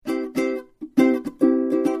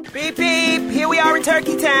in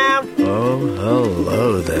Turkey Town. Oh,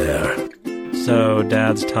 hello there. So,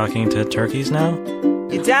 Dad's talking to turkeys now?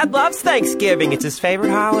 Your dad loves Thanksgiving. It's his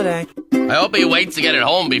favorite holiday. I hope he waits to get it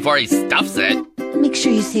home before he stuffs it. Make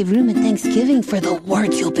sure you save room at Thanksgiving for the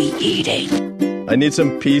word you'll be eating. I need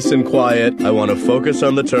some peace and quiet. I want to focus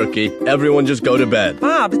on the turkey. Everyone just go to bed.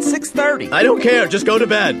 Bob, it's 6:30. I don't care. Just go to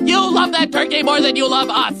bed. You love that turkey more than you love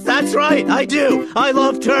us. That's right. I do. I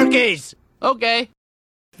love turkeys. Okay.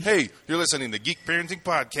 Hey, you're listening to Geek Parenting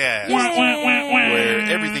Podcast, where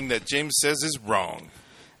everything that James says is wrong.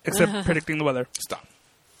 Except predicting the weather. Stop.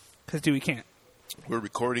 Because Dewey can't. We're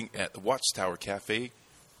recording at the Watchtower Cafe,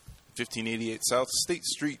 1588 South State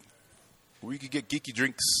Street, where you can get geeky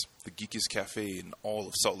drinks, the geekiest cafe in all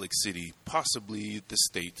of Salt Lake City, possibly the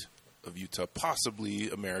state of Utah, possibly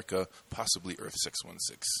America, possibly Earth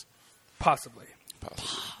 616. Possibly.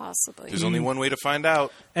 There's only one way to find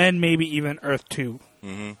out. And maybe even Earth 2.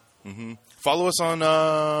 Follow us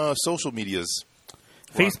on social medias.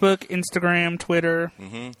 Facebook, Instagram, Twitter.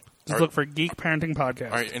 Just Our- look for Geek Parenting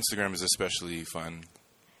Podcast. Our Instagram is especially fun,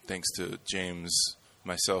 thanks to James,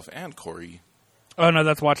 myself, and Corey. Oh, no,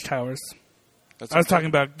 that's Watchtowers. That's I was okay. talking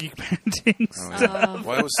about Geek Parenting stuff.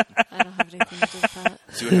 Why was... I don't have anything to do with that.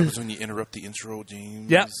 See what happens when you interrupt the intro,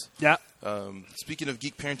 James? Yeah. Speaking of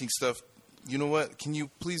geek parenting stuff, you know what? Can you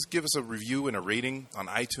please give us a review and a rating on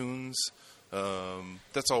iTunes?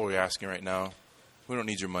 That's all we're asking right now. We don't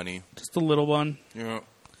need your money. Just a little one. You know,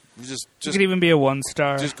 just It could even be a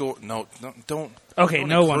 1-star. just go. No, don't. Okay, don't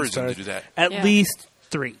no encourage 1 them star. to do that. At Yeah. least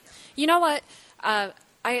 3. You know what? I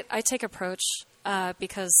take approach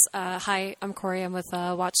because, hi, I'm Corey. I'm with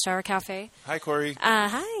Watchtower Cafe. Hi, Corey.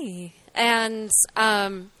 Hi. And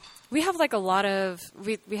we have like a lot of,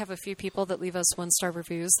 we have a few people that leave us 1-star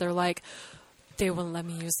reviews. They're like, they wouldn't let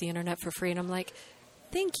me use the internet for free. And I'm like,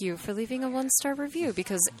 thank you for leaving a 1-star review,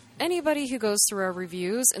 because anybody who goes through our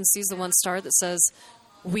reviews and sees the 1-star that says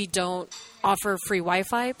we don't offer free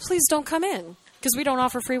Wi-Fi, please don't come in, because we don't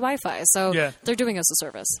offer free Wi-Fi. So Yeah. they're doing us a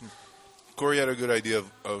service. Corey had a good idea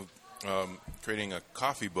of creating a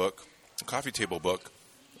coffee table book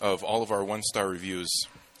of all of our 1-star reviews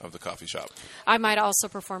of the coffee shop. I might also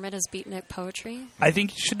perform it as beatnik poetry. I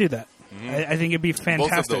think you should do that. I think it'd be fantastic.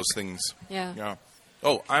 Both of those things. Yeah. Yeah.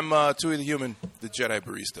 Oh, I'm Tui the Human, the Jedi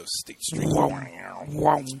barista of State Street.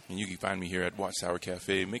 And you can find me here at Watchtower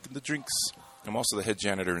Cafe making the drinks. I'm also the head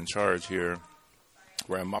janitor in charge here,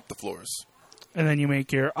 where I mop the floors. And then you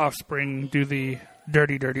make your offspring do the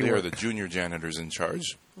dirty They are work. the junior janitors in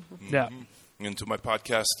charge. Yeah. And to my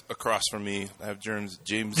podcast across from me, I have James.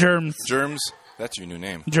 Germs. That's your new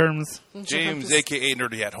name. Germs. James, a.k.a.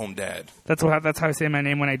 Nerdy at Home Dad. That's how I say my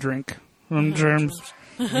name when I drink. Germs.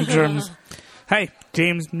 Germs. Hi,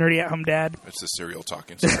 James, Nerdy at Home Dad. It's the cereal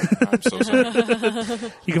talking. Sorry. I'm so sorry.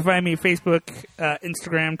 You can find me Facebook,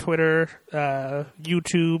 Instagram, Twitter,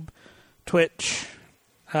 YouTube, Twitch,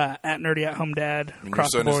 at Nerdy at Home Dad. And your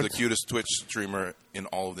Across the son is board. the cutest Twitch streamer in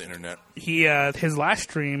all of the internet. He his last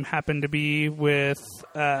stream happened to be with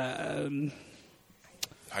Hylian?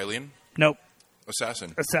 nope,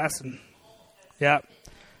 Assassin. Yeah,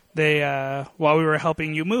 they while we were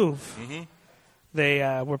helping you move, they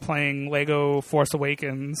were playing Lego Force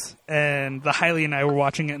Awakens, and the Hylian and I were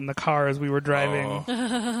watching it in the car as we were driving,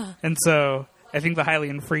 and so I think the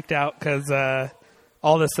Hylian freaked out because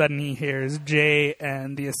all of a sudden he hears Jay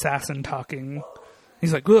and the assassin talking.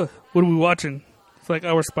 He's like, "Ugh, what are we watching?" It's like,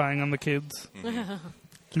 "Oh, we're spying on the kids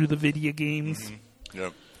through the video games."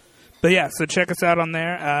 Yep. But yeah, so check us out on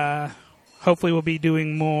there. Hopefully we'll be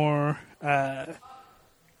doing more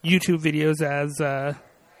YouTube videos as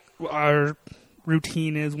our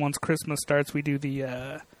routine is. Once Christmas starts, we do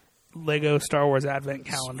the Lego Star Wars Advent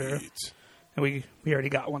Calendar. Sweet. And we already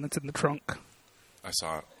got one that's in the trunk. I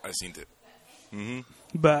saw it. I seen it.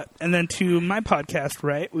 And then to my podcast,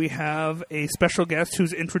 right, we have a special guest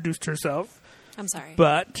who's introduced herself. I'm sorry.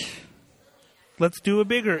 But let's do a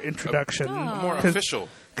bigger introduction. More official.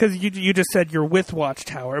 Because you just said you're with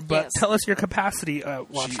Watchtower, but Yes. tell us your capacity at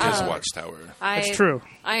She Watchtower. is Watchtower. That's true.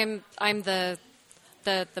 I'm the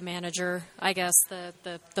manager, I guess, the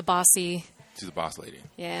bossy. She's the boss lady.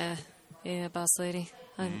 Yeah, boss lady.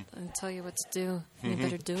 I tell you what to do. You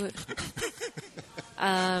better do it.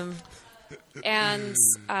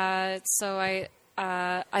 So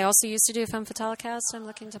I also used to do Femme Fatale Cast. I'm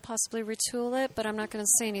looking to possibly retool it, but I'm not going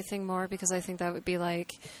to say anything more because I think that would be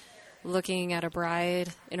like looking at a bride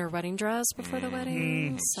in her wedding dress before the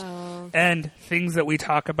wedding. So And things that we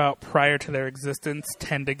talk about prior to their existence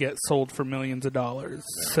tend to get sold for millions of dollars.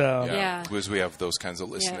 So Yeah. Because we have those kinds of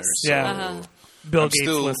listeners. Yeah. So Bill I'm Gates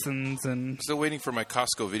still- listens, and Still waiting for my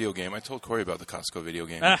Costco video game. I told Corey about the Costco video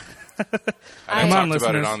game. Ah. I Come talked on, about it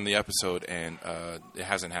listeners. on the episode, and it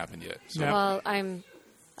hasn't happened yet. So Yeah. well,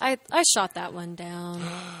 I shot that one down.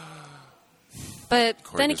 But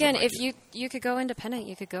Corey then doesn't again, like if it. you could go independent,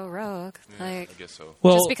 you could go rogue. I guess so.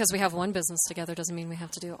 well, Just because we have one business together doesn't mean we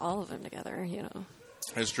have to do all of them together, you know.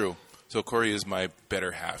 That's true. So Corey is my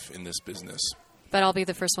better half in this business. But I'll be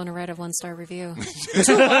the first one to write a 1-star review.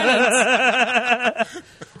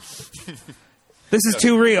 this is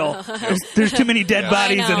too real. There's too many dead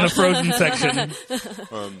bodies in know. the frozen section.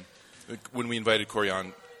 When we invited Corey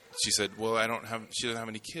on, she said, "Well, she doesn't have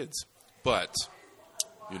any kids, but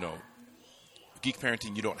you know, geek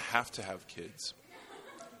parenting, you don't have to have kids."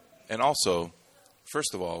 And also,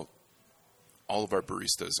 first of all of our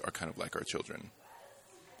baristas are kind of like our children.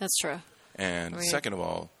 That's true. And Right. second of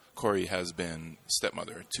all, Corey has been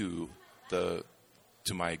stepmother to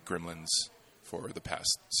my gremlins for the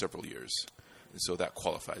past several years. And so that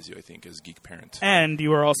qualifies you, I think, as geek parent. And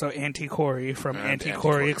you are also Auntie Corey from And Auntie Auntie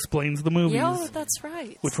Corey Corey. Explains the Movies, Yeah, that's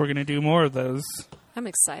right. which we're going to do more of those I'm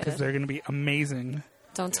because excited. they're going to be amazing.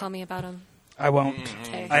 Don't tell me about them. I won't.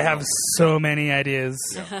 Okay. I have so many ideas.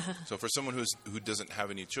 Yeah. So for someone who doesn't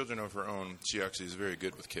have any children of her own, she actually is very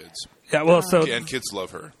good with kids. Yeah, well, so And kids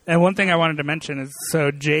love her. and one thing I wanted to mention is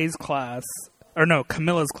Jay's class, or no,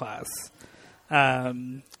 Camilla's class.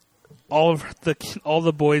 All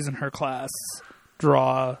the boys in her class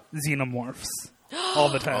draw xenomorphs all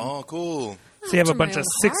the time. Oh, cool. So you have a to my bunch of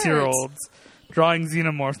own 6-year-olds drawing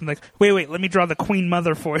xenomorphs, and like, wait, let me draw the Queen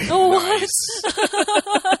Mother for you. Oh, Nice.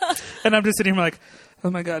 And I'm just sitting here like, oh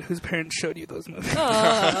my god, whose parents showed you those movies?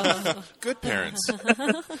 Good parents.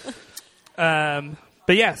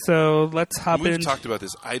 But yeah, so let's hop We've in. talked about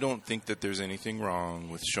this. I don't think that there's anything wrong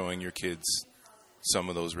with showing your kids some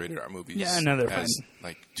of those rated R movies. Yeah, no, they're as, fine.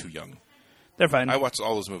 like, too young. They're fine. I watched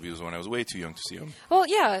all those movies when I was way too young to see them. Well,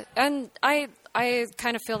 yeah, and I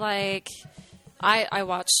kind of feel like I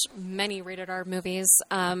watched many rated R movies.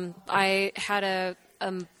 I had a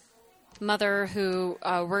mother who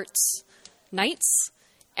worked nights,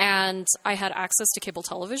 and I had access to cable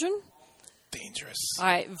television. Dangerous.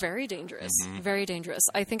 Very dangerous. Very dangerous.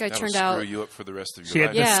 I think I That'll turned screw out. you up for the rest of she your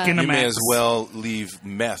had life. the Yeah. Skinamax. You may as well leave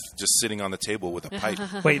meth just sitting on the table with a pipe.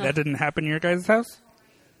 Wait, that didn't happen in your guys' house?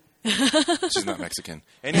 She's not Mexican.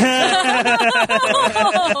 Anyway,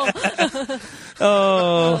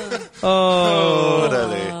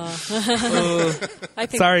 I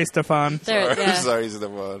think Sorry, Stefan. there. Yeah, sorry,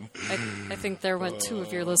 Stefan. I think there went 2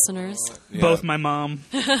 of your listeners. Yeah. Both my mom.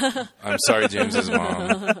 I'm sorry, James's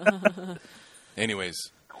mom. Anyways,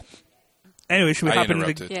 Anyway, should we I hop into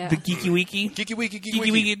interrupted. Yeah. the Geeky Wiki? Geeky Wiki,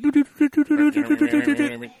 Geeky Wiki.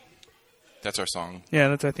 Wiki. That's our song. Yeah,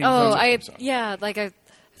 that's our theme Oh, song. I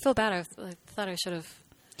feel bad. I thought I should have.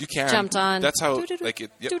 You can. Jumped on. That's how, like,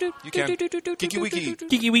 it, yep, you can. Geeky Wiki.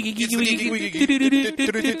 Geeky Wiki, It's Geeky the Wiki.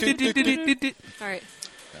 Geeky Wiki. All right.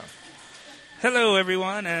 Hello,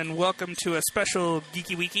 everyone, and welcome to a special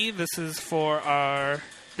Geeky Wiki. This is for our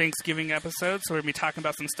Thanksgiving episode, so we're going to be talking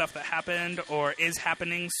about some stuff that happened or is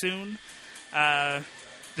happening soon.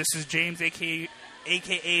 This is James, a.k.a.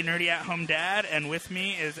 Nerdy At Home Dad, and with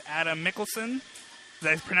me is Adam Mickelson. Did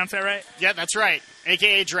I pronounce that right? Yeah, that's right.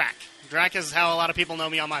 AKA Drac. Drac is how a lot of people know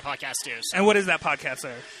me on my podcast too. So And what is that podcast,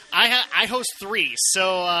 sir? I host 3.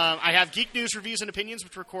 So I have Geek News Reviews and Opinions,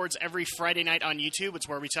 which records every Friday night on YouTube. It's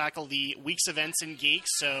where we tackle the week's events in geeks.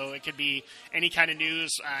 So it could be any kind of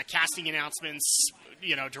news, casting announcements,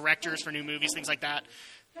 directors for new movies, things like that,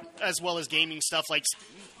 as well as gaming stuff, like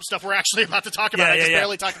stuff we're actually about to talk about. I just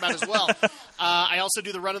barely talked about as well. I also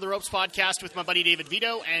do the Run of the Ropes podcast with my buddy David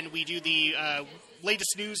Vito, and we do the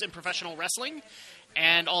latest news in professional wrestling.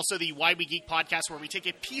 And also the Why We Geek podcast, where we take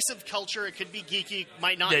a piece of culture. It could be geeky,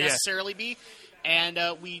 might not necessarily be. And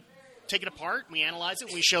we take it apart, we analyze it,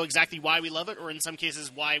 we show exactly why we love it, or in some cases,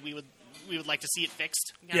 why we would like to see it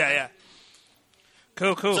fixed. Yeah.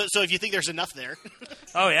 Cool. So if you think there's enough there.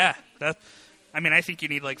 Oh, yeah. I think you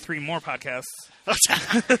need like 3 more podcasts.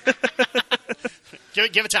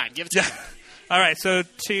 Give it time. All right, so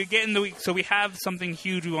to get in the week, so we have something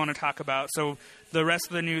huge we want to talk about. So the rest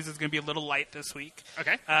of the news is going to be a little light this week.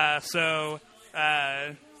 Okay. Are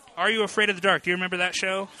You Afraid of the Dark? Do you remember that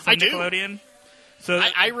show from I do. Nickelodeon? So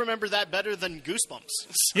I remember that better than Goosebumps.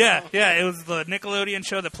 So- yeah, it was the Nickelodeon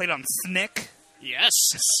show that played on Snick. Yes,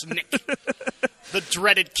 Snick. The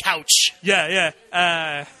dreaded couch. Yeah.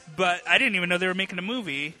 But I didn't even know they were making a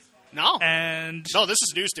movie. No. No, this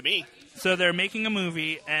is news to me. So they're making a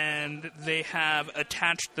movie, and they have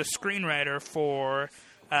attached the screenwriter for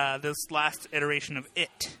this last iteration of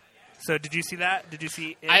It. So did you see that? Did you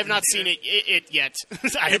see It? I have not seen it yet.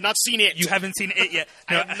 I have not seen it. You haven't seen It yet?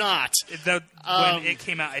 No, I have not. When It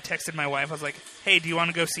came out, I texted my wife. I was like, hey, do you want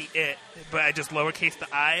to go see It? But I just lowercase the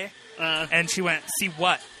I. And she went, see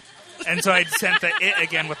what? And so I sent the It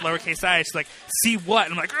again with lowercase I. She's like, see what?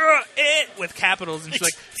 And I'm like, It with capitals. And she's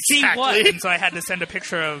like, see what? And so I had to send a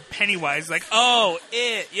picture of Pennywise. Like, oh,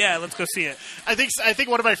 It. Yeah, let's go see it. I think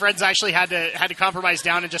one of my friends actually had to compromise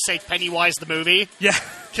down and just say Pennywise the movie. Yeah.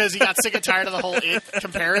 Because he got sick and tired of the whole It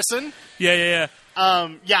comparison. Yeah.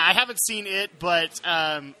 I haven't seen It, but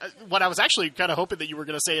what I was actually kind of hoping that you were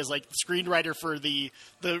going to say is like the screenwriter for the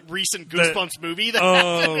recent Goosebumps movie.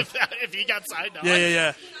 That if he got signed on.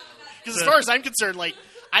 Yeah. Because as far as I'm concerned, like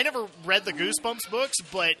I never read the Goosebumps books,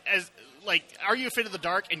 but as like Are You Afraid of the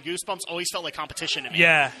Dark and Goosebumps always felt like competition to me.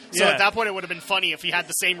 Yeah. So at that point, it would have been funny if he had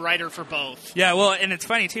the same writer for both. Yeah. Well, and it's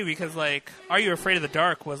funny too because like Are You Afraid of the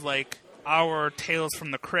Dark was like our Tales from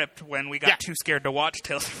the Crypt when we got too scared to watch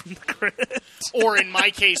Tales from the Crypt. Or in my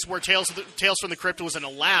case, where Tales from the Crypt wasn't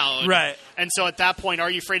allowed. Right. And so at that point, Are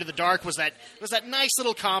You Afraid of the Dark was that nice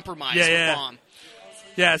little compromise with Mom.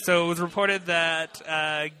 Yeah, so it was reported that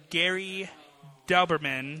Gary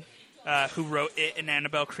Dauberman, who wrote It and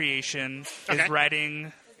Annabelle Creation, is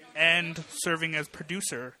writing and serving as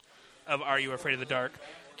producer of Are You Afraid of the Dark.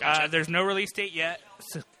 Gotcha. There's no release date yet,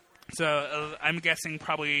 so I'm guessing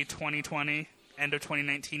probably 2020, end of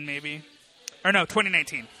 2019 maybe. Or no,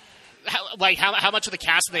 2019. How much of the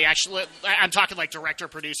cast do they actually... I'm talking like director,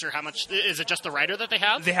 producer. How much... Is it just the writer that they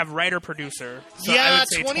have? They have writer-producer. So yeah, I would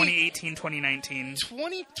say 2018, 2019.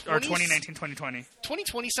 2020... Or 2019, 2020.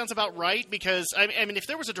 2020 sounds about right because, I mean, if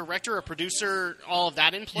there was a director, a producer, all of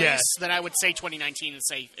that in place, then I would say 2019 is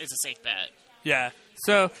a safe bet. Yeah.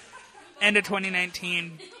 So... End of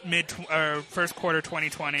 2019, first quarter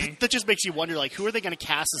 2020. That just makes you wonder, like, who are they going to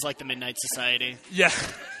cast as, like, the Midnight Society? Yeah.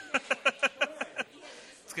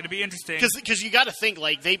 It's going to be interesting. Because you got to think,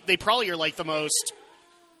 like, they probably are, like, the most...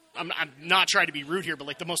 I'm not trying to be rude here, but,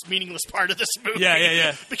 like, the most meaningless part of this movie.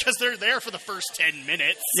 Yeah. Because they're there for the first 10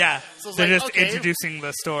 minutes. Yeah. So they're just introducing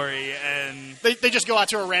the story, and... They just go out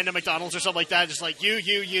to a random McDonald's or something like that, just like, you.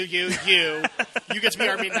 You get to be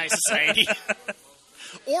our Midnight Society.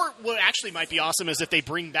 Or what actually might be awesome is if they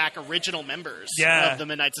bring back original members of the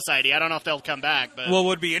Midnight Society. I don't know if they'll come back. But what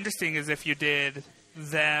would be interesting is if you did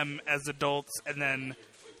them as adults and then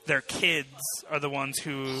their kids are the ones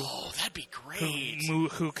who... Oh, that'd be great.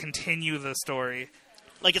 Who continue the story.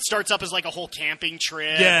 Like it starts up as like a whole camping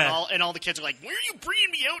trip and all the kids are like, where are you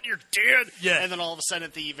bringing me out? You're dead. Yeah. And then all of a sudden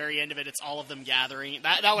at the very end of it, it's all of them gathering.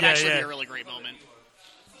 That would actually be a really great moment.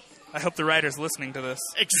 I hope the writer's listening to this.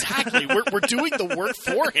 Exactly. We're doing the work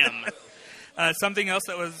for him. Something else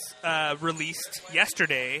that was released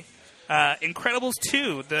yesterday, Incredibles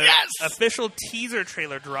 2, the official teaser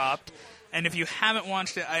trailer dropped. And if you haven't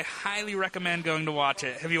watched it, I highly recommend going to watch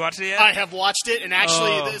it. Have you watched it yet? I have watched it, and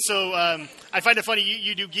actually, I find it funny,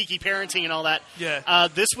 you do geeky parenting and all that. Yeah.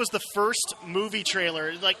 This was the first movie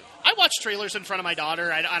trailer. Like, I watch trailers in front of my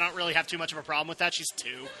daughter. I don't really have too much of a problem with that. She's 2.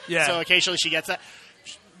 Yeah. So occasionally she gets that.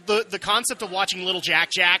 The concept of watching little Jack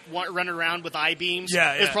run around with I-beams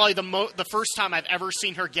is probably the first time I've ever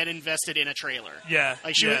seen her get invested in a trailer. Yeah.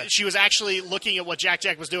 Like she was actually looking at what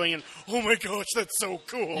Jack was doing and, oh my gosh, that's so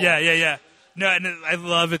cool. Yeah. No, and I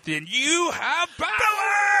love at the end, you have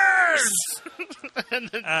powers!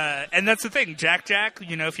 And that's the thing. Jack,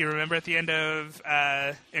 if you remember at the end of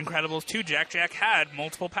Incredibles 2, Jack had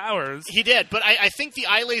multiple powers. He did, but I think the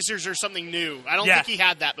eye lasers are something new. I don't think he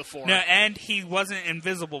had that before. No, and he wasn't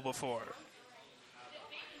invisible before.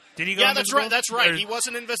 Did he go invisible? That's right. Or... He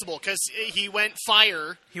wasn't invisible because he went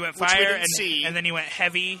fire. And then he went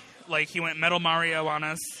heavy. Like, he went Metal Mario on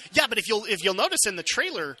us. Yeah, but if you'll notice in the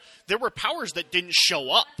trailer, there were powers that didn't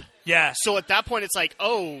show up. Yeah. So at that point, it's like,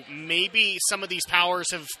 oh, maybe some of these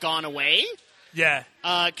powers have gone away? Yeah.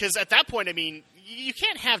 Because at that point, I mean, you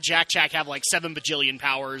can't have Jack have, like, 7 bajillion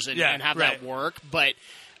powers and have that work. But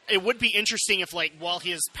it would be interesting if, like, while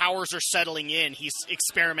his powers are settling in, he's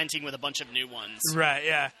experimenting with a bunch of new ones. Right,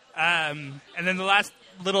 yeah. And then the last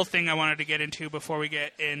little thing I wanted to get into before we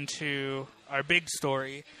get into our big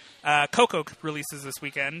story... Coco releases this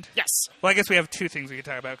weekend. Yes. Well, I guess we have 2 things we can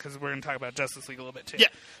talk about because we're going to talk about Justice League a little bit too.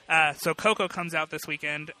 Yeah. So Coco comes out this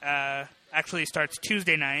weekend. Actually starts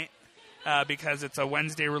Tuesday night because it's a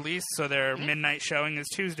Wednesday release, so their midnight showing is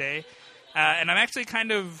Tuesday. And I'm actually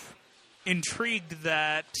kind of intrigued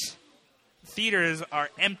that theaters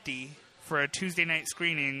are empty for a Tuesday night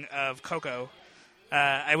screening of Coco.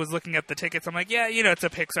 I was looking at the tickets. I'm like, yeah, it's a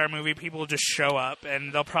Pixar movie. People will just show up,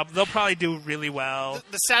 and they'll probably do really well.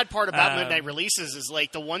 The sad part about midnight releases is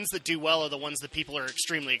like the ones that do well are the ones that people are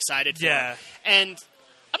extremely excited for. Yeah. And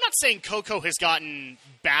I'm not saying Coco has gotten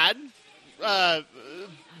bad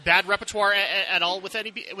repertoire at all with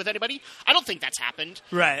anybody. I don't think that's happened.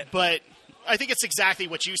 Right. But I think it's exactly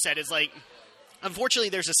what you said. Is like, unfortunately,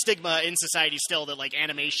 there's a stigma in society still that like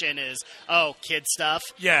animation is kid stuff.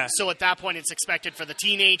 Yeah. So at that point, it's expected for the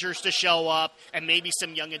teenagers to show up and maybe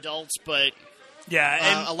some young adults, but. Yeah,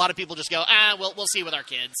 and a lot of people just go, we'll see with our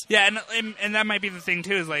kids. Yeah, and that might be the thing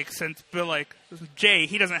too. Is like Jay,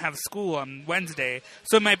 he doesn't have school on Wednesday,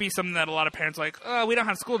 so it might be something that a lot of parents are like, oh, we don't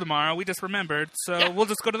have school tomorrow. We just remembered, so we'll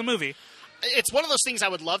just go to the movie. It's one of those things I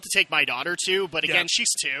would love to take my daughter to, but again, she's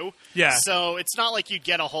 2. Yeah. So it's not like you'd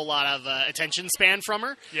get a whole lot of attention span from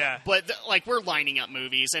her. Yeah. But we're lining up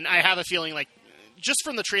movies, and I have a feeling like just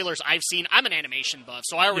from the trailers I've seen, I'm an animation buff,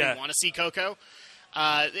 so I already want to see Coco.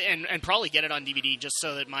 And probably get it on DVD just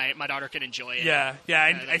so that my daughter can enjoy it. Yeah.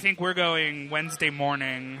 I think we're going Wednesday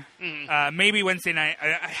morning, maybe Wednesday night.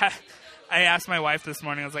 I asked my wife this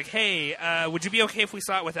morning. I was like, "Hey, would you be okay if we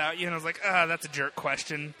saw it without you?" And I was like, that's a jerk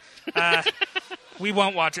question. We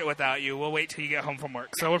won't watch it without you. We'll wait till you get home from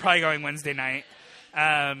work. So we're probably going Wednesday night.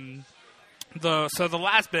 The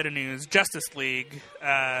last bit of news, Justice League.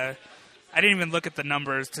 I didn't even look at the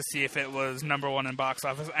numbers to see if it was number 1 in box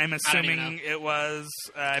office. I'm assuming it was.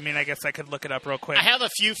 I guess I could look it up real quick. I have a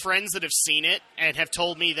few friends that have seen it and have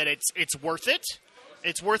told me that it's worth it.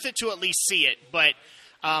 It's worth it to at least see it, but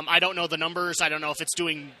I don't know the numbers. I don't know if it's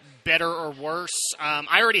doing better or worse.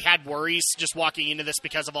 I already had worries just walking into this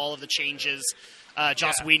because of all of the changes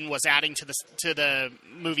Joss Whedon was adding to the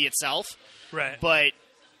movie itself. Right. But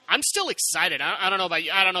I'm still excited. I don't know about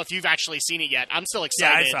you. I don't know if you've actually seen it yet. I'm still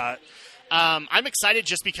excited. Yeah, I saw it. I'm excited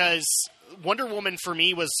just because Wonder Woman for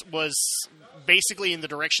me was basically in the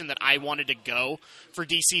direction that I wanted to go for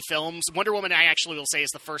DC films. Wonder Woman, I actually will say, is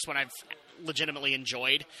the first one I've legitimately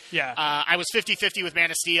enjoyed. Yeah. I was 50-50 with Man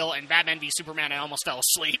of Steel, and Batman v Superman, I almost fell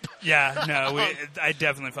asleep. Yeah, no, I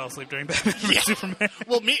definitely fell asleep during Batman v Superman.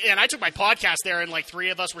 Well, I took my podcast there, and like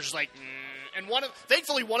 3 of us were just like... And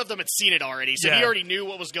thankfully, one of them had seen it already, so he already knew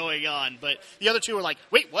what was going on. But the other 2 were like,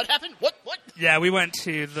 "Wait, what happened? What?" Yeah, we went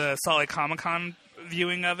to the Salt Lake Comic-Con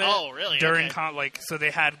viewing of it. Oh, really? During so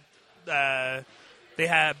they had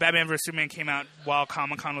Batman vs Superman came out while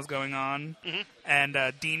Comic-Con was going on, and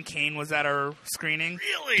Dean Cain was at our screening.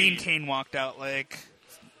 Really? Dean Cain walked out like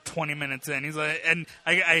 20 minutes in. He's like, and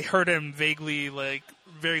I heard him vaguely, like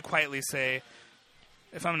very quietly say,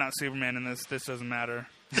 "If I'm not Superman in this doesn't matter."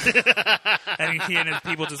 And he and his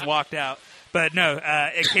people just walked out. But no,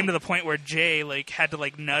 it came to the point where Jay had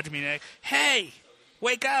to nudge me, like, "Hey,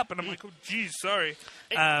 wake up!" And I'm like, "Oh, geez, sorry."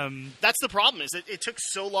 That's the problem. Is it took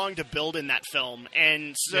so long to build in that film,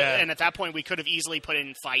 and and at that point we could have easily put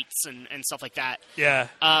in fights and stuff like that. Yeah.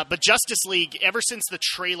 But Justice League, ever since the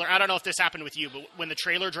trailer, I don't know if this happened with you, but when the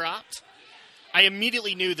trailer dropped, I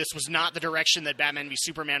immediately knew this was not the direction that Batman v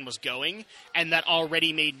Superman was going, and that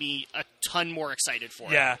already made me a ton more excited for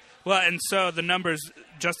it. Yeah. Well, and so the numbers,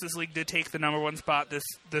 Justice League did take the number 1 spot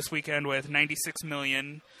this weekend with 96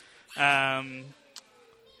 million.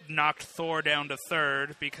 Knocked Thor down to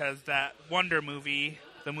 3rd because that Wonder movie,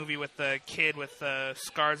 the movie with the kid with the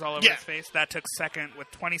scars all over his face, that took 2nd with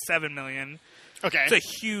 27 million. Okay. It's a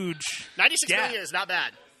huge 96 gap. million is not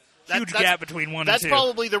bad. Huge gap between 1 and 2. That's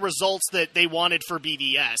probably the results that they wanted for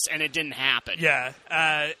BVS, and it didn't happen. Yeah,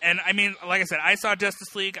 and like I said, I saw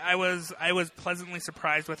Justice League. I was pleasantly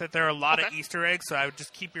surprised with it. There are a lot of Easter eggs, so I would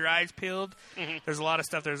just keep your eyes peeled. Mm-hmm. There's a lot of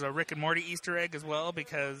stuff. There's a Rick and Morty Easter egg as well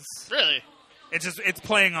because really, it's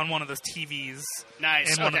playing on one of those TVs.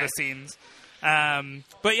 Nice. In one of the scenes.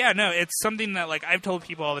 But yeah, no, it's something that I've told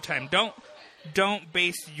people all the time. Don't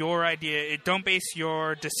base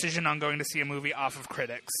your decision on going to see a movie off of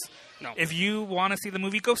critics. No. If you want to see the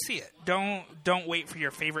movie, go see it. Don't wait for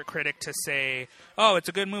your favorite critic to say, "Oh, it's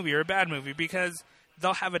a good movie or a bad movie," because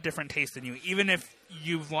they'll have a different taste than you. Even if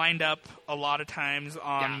you've lined up a lot of times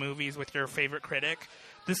on movies with your favorite critic,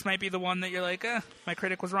 this might be the one that you're like, my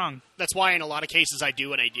critic was wrong. That's why in a lot of cases I do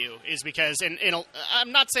what I do, is because, and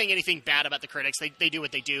I'm not saying anything bad about the critics. They do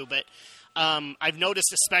what they do, but I've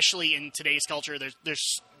noticed, especially in today's culture, there's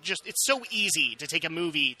just it's so easy to take a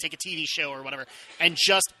movie, take a TV show or whatever, and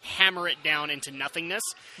just hammer it down into nothingness.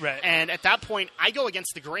 Right. And at that point, I go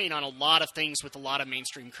against the grain on a lot of things with a lot of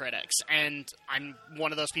mainstream critics, and I'm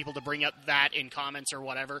one of those people to bring up that in comments or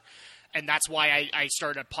whatever. And that's why I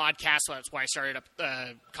started a podcast. That's why I started up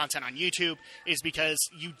content on YouTube, is because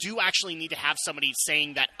you do actually need to have somebody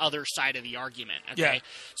saying that other side of the argument. Okay. Yeah.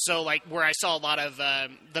 So, like, where I saw a lot of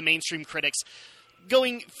the mainstream critics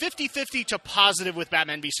going 50-50 to positive with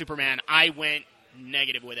Batman v Superman, I went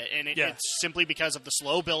negative with it. And it's simply because of the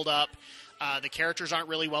slow build-up. The characters aren't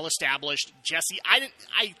really well established.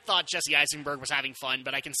 I thought Jesse Eisenberg was having fun,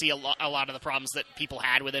 but I can see a lot of the problems that people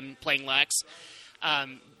had with him playing Lex.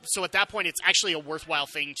 So at that point, it's actually a worthwhile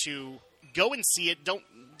thing to go and see it. Don't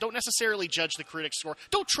necessarily judge the critic score.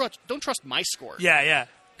 Don't trust my score. Yeah.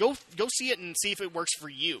 Go see it and see if it works for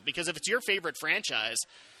you. Because if it's your favorite franchise,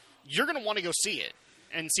 you're going to want to go see it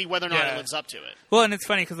and see whether or not it lives up to it. Well, and it's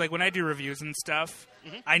funny because like when I do reviews and stuff,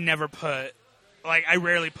 I never put I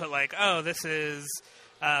rarely put oh, this is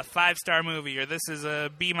a 5-star movie or this is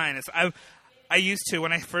a B-. I used to,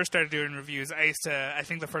 when I first started doing reviews, I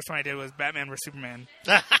think the first one I did was Batman vs Superman.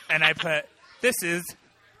 And I put, this is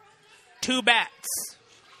 2 bats.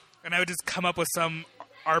 And I would just come up with some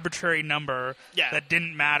arbitrary number that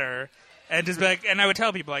didn't matter. And just be like, and I would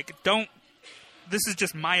tell people, this is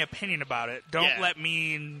just my opinion about it. Don't let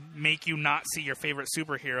me make you not see your favorite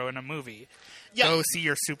superhero in a movie. Yeah. Go see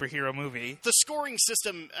your superhero movie. The scoring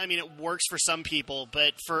system, I mean, it works for some people,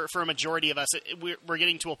 but for a majority of us, we're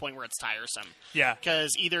getting to a point where it's tiresome. Yeah.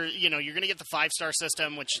 Because either, you're going to get the 5-star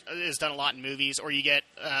system, which is done a lot in movies, or you get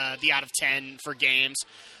the out of 10 for games.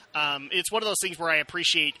 It's one of those things where I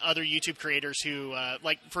appreciate other YouTube creators who,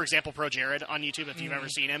 for example, Pro Jared on YouTube, if you've ever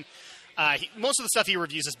seen him. Most of the stuff he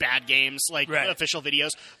reviews is bad games, official videos.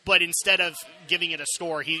 But instead of giving it a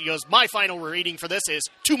score, he goes, my final rating for this is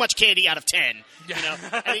too much candy out of 10.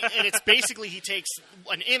 And it's basically he takes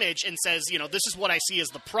an image and says, this is what I see as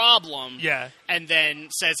the problem. Yeah. And then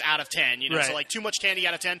says out of 10. So too much candy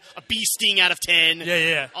out of 10, a bee sting out of 10.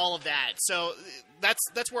 Yeah. All of that. So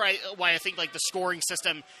that's why I think the scoring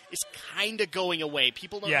system is kind of going away.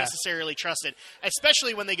 People don't necessarily trust it,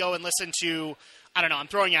 especially when they go and listen to, I don't know, I'm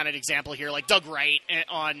throwing out an example here, like Doug Wright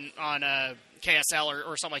on KSL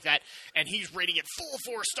or something like that, and he's rating it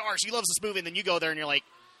full 4 stars. He loves this movie, and then you go there and you're like,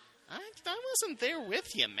 I wasn't there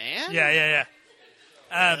with you, man. Yeah.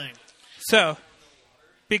 So,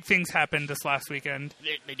 big things happened this last weekend.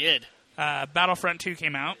 They did. Battlefront 2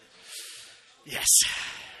 came out. Yes.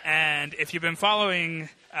 And if you've been following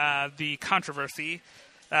the controversy,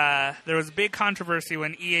 there was a big controversy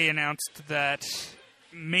when EA announced that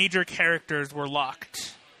major characters were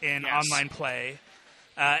locked in online play,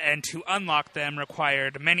 and to unlock them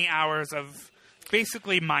required many hours of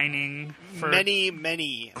basically mining for many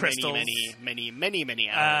crystals, many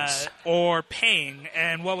hours, or paying.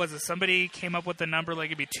 And what was it? Somebody came up with the number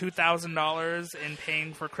it'd be $2,000 in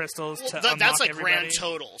paying for crystals to unlock that's everybody. Grand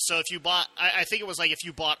total. So if you bought, I think it was if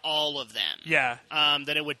you bought all of them,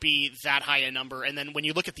 then it would be that high a number. And then when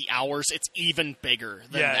you look at the hours, it's even bigger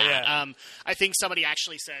than that. Yeah. I think somebody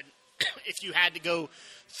actually said if you had to go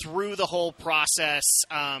through the whole process.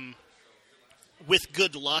 With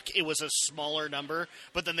good luck, it was a smaller number.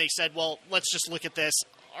 But then they said, well, let's just look at this.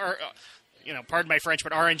 Pardon my French,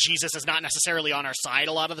 but RNGesus is not necessarily on our side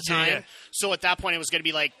a lot of the time. Yeah. So at that point, it was going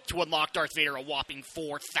to be to unlock Darth Vader, a whopping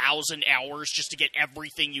 4,000 hours just to get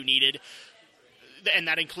everything you needed. And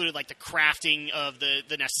that included, the crafting of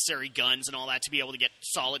the necessary guns and all that to be able to get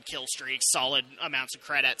solid kill streaks, solid amounts of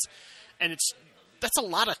credits. And that's a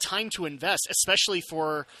lot of time to invest, especially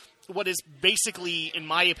for what is basically, in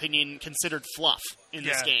my opinion, considered fluff in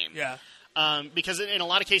this game. Yeah. Because in a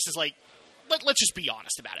lot of cases, let's just be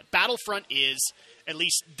honest about it. Battlefront is, at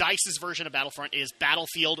least DICE's version of Battlefront, is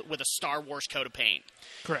Battlefield with a Star Wars coat of paint.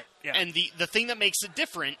 Correct. Yeah. And the thing that makes it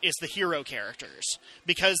different is the hero characters.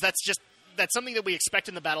 Because that's something that we expect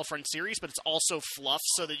in the Battlefront series, but it's also fluff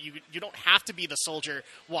so that you don't have to be the soldier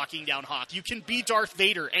walking down Hoth. You can be Darth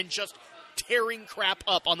Vader and just tearing crap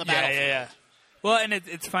up on the battlefield. Yeah. Well, and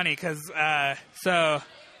it's funny because so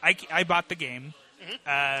I bought the game.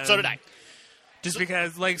 Mm-hmm. So did I. Just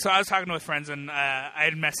because, so I was talking with friends and I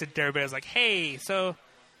had messaged everybody. I was like, "Hey, so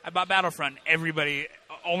I bought Battlefront."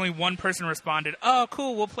 Only one person responded, "Oh,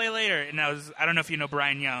 cool, we'll play later." And I don't know if you know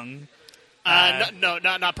Brian Young. No,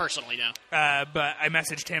 not personally, no. But I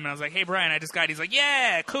messaged him and I was like, "Hey, Brian, I just got." He's like,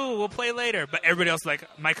 "Yeah, cool, we'll play later." But everybody else was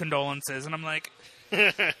like, "My condolences," and I'm like.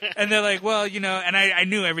 And they're like, well, and I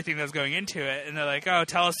knew everything that was going into it. And they're like, oh,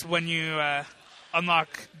 tell us when you unlock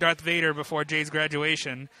Darth Vader before Jay's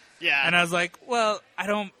graduation. Yeah. And I was like, well, I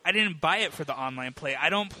didn't buy it for the online play. I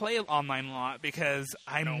don't play online a lot because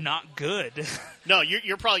I'm not good. No,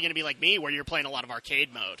 you're probably going to be like me, where you're playing a lot of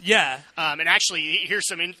arcade mode. Yeah. And actually, here's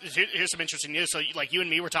some interesting news. So, like you and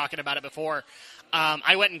me were talking about it before.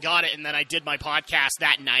 I went and got it, and then I did my podcast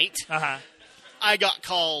that night. Uh-huh. I got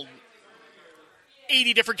called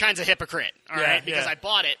 80 different kinds of hypocrite, all right, because I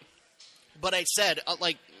bought it. But I said,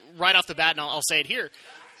 like, right off the bat, and I'll say it here,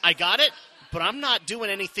 I got it, but I'm not doing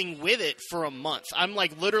anything with it for a month. I'm,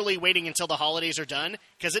 like, literally waiting until the holidays are done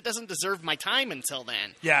because it doesn't deserve my time until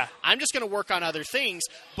then. Yeah. I'm just going to work on other things,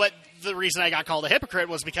 but the reason I got called a hypocrite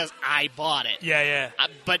was because I bought it. Yeah.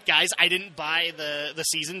 But, guys, I didn't buy the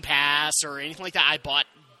season pass or anything like that. I bought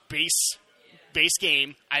base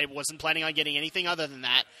game. I wasn't planning on getting anything other than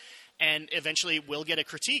that. And eventually we'll get a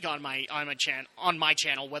critique on my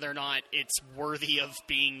channel whether or not it's worthy of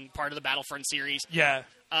being part of the Battlefront series. Yeah.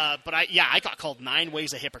 But I got called 9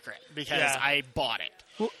 ways a hypocrite because I bought it.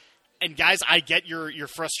 Well, and guys, I get your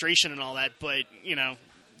frustration and all that, but you know,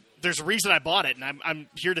 there's a reason I bought it, and I'm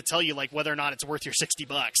here to tell you like whether or not it's worth your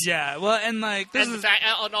 $60. Yeah. Well, and like and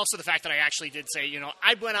also the fact that I actually did say, you know,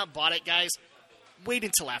 I went out and bought it, guys. Wait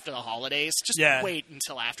until after the holidays. Just wait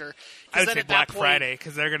until after. I would then say at Black that point, Friday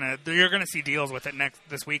because you're gonna see deals with it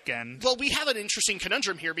this weekend. Well, we have an interesting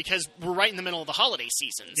conundrum here because we're right in the middle of the holiday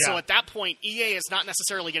season. Yeah. So at that point, EA is not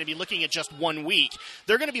necessarily going to be looking at just 1 week.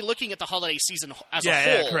 They're going to be looking at the holiday season as a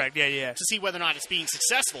whole. Yeah, correct. Yeah. To see whether or not it's being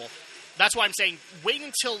successful. That's why I'm saying wait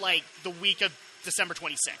until like the week of December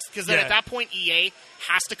 26th. Because then at that point, EA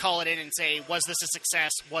has to call it in and say, was this a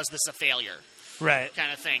success? Was this a failure? Right.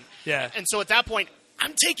 Kind of thing. Yeah. And so at that point,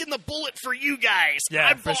 I'm taking the bullet for you guys. Yeah,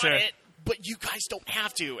 I for bought sure. it, but you guys don't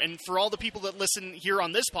have to. And for all the people that listen here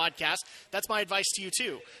on this podcast, that's my advice to you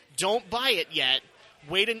too. Don't buy it yet.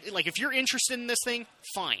 Wait, if you're interested in this thing,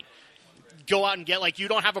 fine. Go out and get, you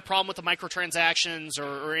don't have a problem with the microtransactions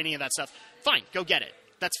or any of that stuff. Fine, go get it.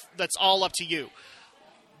 That's all up to you.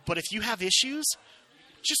 But if you have issues,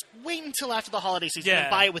 just wait until after the holiday season and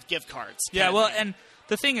buy it with gift cards. Yeah, and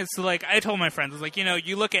the thing is, I told my friends,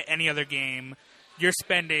 you look at any other game, you're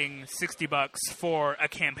spending $60 for a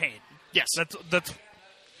campaign. Yes. That's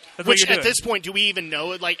which at this point, do we even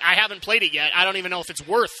know? I haven't played it yet. I don't even know if it's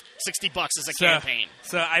worth $60 as a campaign.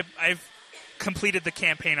 So I've completed the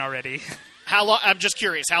campaign already. How long? I'm just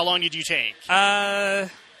curious. How long did you take?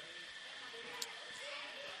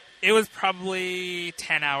 It was probably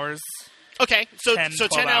 10 hours. Okay, so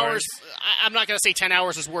 10 hours. I'm not going to say 10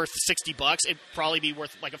 hours is worth $60. It'd probably be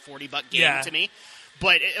worth a $40 game to me.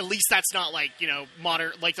 But at least that's not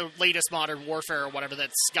modern, the latest Modern Warfare or whatever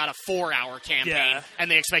that's got a 4-hour campaign, and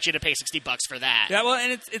they expect you to pay $60 for that. Yeah, well,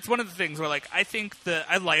 and it's one of the things where I think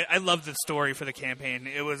I love the story for the campaign.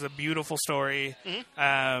 It was a beautiful story.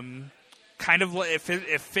 Mm-hmm. Kind of it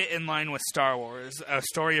fit in line with Star Wars, a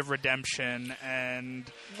story of redemption and.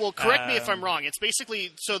 Well, correct me if I'm wrong. It's basically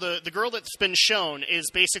the girl that's been shown is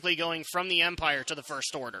basically going from the Empire to the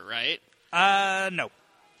First Order, right? No.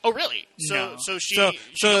 Oh, really? No. So she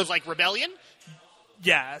goes rebellion?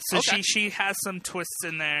 Yeah. So okay. she has some twists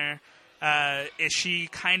in there. She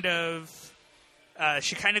kind of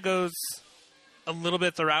goes a little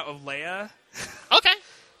bit the route of Leia. Okay.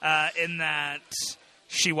 In that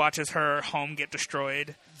she watches her home get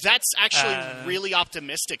destroyed. That's actually really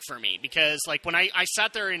optimistic for me because, when I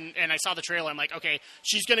sat there and I saw the trailer, I'm like, okay,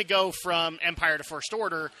 she's going to go from Empire to First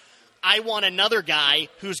Order. I want another guy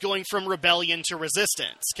who's going from rebellion to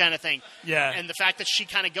resistance kind of thing. Yeah. And the fact that she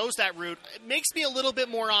kind of goes that route it makes me a little bit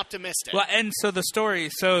more optimistic. Well, and so the story,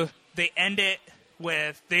 they ended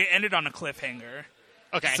on a cliffhanger.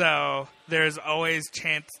 Okay. So there's always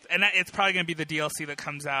chance, and it's probably going to be the DLC that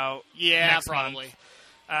comes out next probably.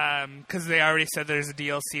 month. Because they already said there's a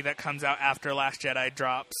DLC that comes out after Last Jedi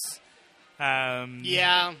drops.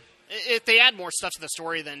 Yeah. If they add more stuff to the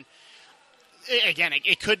story, then... Again,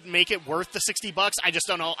 it could make it worth the $60. I just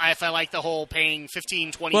don't know if I like the whole paying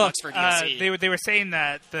 $15, $20 for DLC. They were saying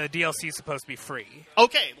that the DLC is supposed to be free.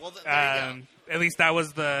 Okay, well there you go. At least that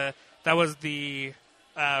was the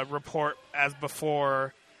report as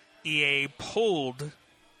before EA pulled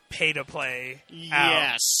pay to play.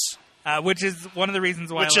 Yes. Which is one of the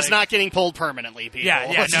reasons why... Which is not getting pulled permanently, people.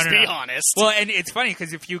 Yeah, Let's just be honest. Well, and it's funny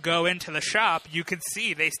because if you go into the shop, you can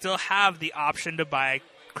see they still have the option to buy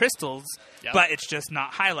crystals, but it's just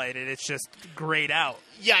not highlighted. It's just grayed out.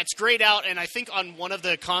 Yeah, it's grayed out, and I think on one of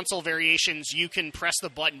the console variations, you can press the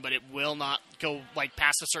button, but it will not go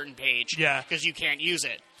past a certain page. Yeah, because you can't use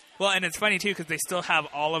it. Well, and it's funny too because they still have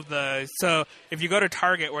all of the. So if you go to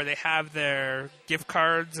Target where they have their gift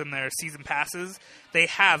cards and their season passes, they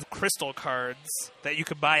have crystal cards that you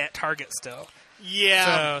could buy at Target still.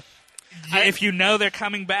 Yeah. So if you know they're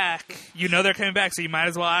coming back, so you might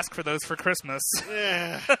as well ask for those for Christmas.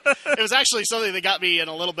 It was actually something that got me in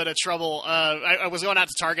a little bit of trouble. I was going out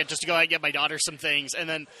to Target just to go out and get my daughter some things, and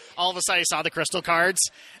then all of a sudden I saw the crystal cards,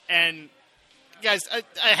 and guys,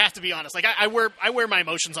 I have to be honest. Like I wear my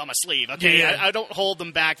emotions on my sleeve. Okay, Yeah. I don't hold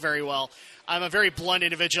them back very well. I'm a very blunt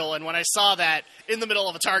individual, and when I saw that in the middle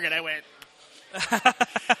of a Target, I went,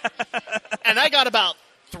 and I got about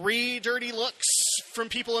 3 dirty looks from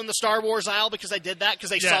people in the Star Wars aisle because I did that because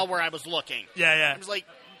they saw where I was looking. Yeah. I was like,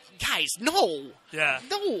 guys, no. Yeah.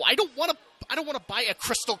 No, I don't want to buy a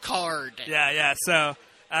crystal card. Yeah. So,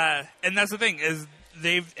 and that's the thing is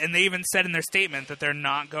they even said in their statement that they're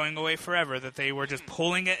not going away forever. That they were just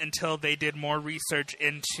pulling it until they did more research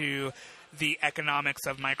into the economics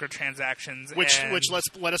of microtransactions. Which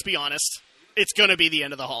let us be honest, it's going to be the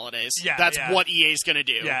end of the holidays. Yeah, that's yeah. what EA is going to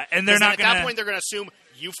do. Yeah, and they're not at that point they're going to assume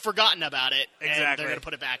you've forgotten about it, and they're going to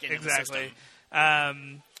put it back into the system.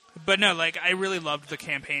 But no, like I really loved the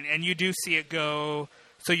campaign, and you do see it go.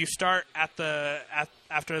 So you start after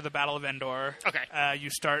the Battle of Endor. Okay. You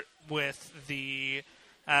start with the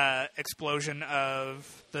explosion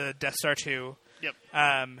of the Death Star 2. Yep.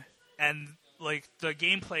 And like the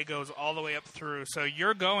gameplay goes all the way up through. So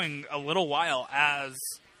you're going a little while as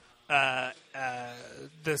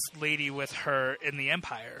this lady with her in the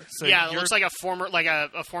Empire. So yeah, it looks like a former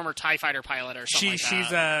TIE fighter pilot or something.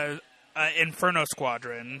 She's a Inferno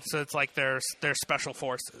Squadron, so it's like their special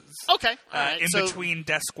forces. Okay, all right. Between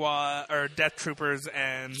Death Squad or Death Troopers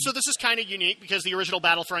and. So this is kind of unique because the original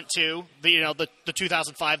Battlefront 2, the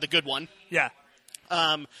 2005, the good one. Yeah.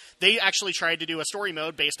 They actually tried to do a story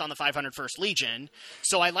mode based on the 501st Legion.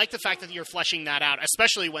 So I like the fact that you're fleshing that out,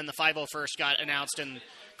 especially when the 501st got announced in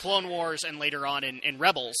Clone Wars and later on in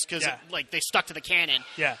Rebels, because they stuck to the canon.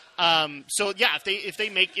 Yeah. So yeah, if they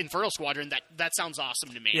make Inferno Squadron, that sounds awesome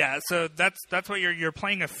to me. Yeah. So that's what you're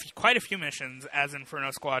playing quite a few missions as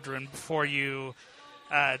Inferno Squadron before you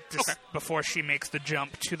before she makes the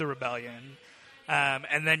jump to the Rebellion,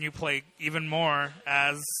 and then you play even more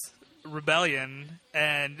as Rebellion.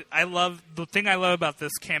 And the thing I love about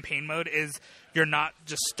this campaign mode is you're not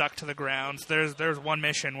just stuck to the ground. There's one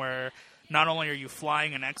mission where not only are you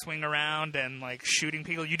flying an X-Wing around and like shooting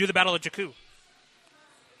people, you do the Battle of Jakku.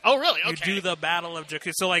 Oh, really? Okay. You do the Battle of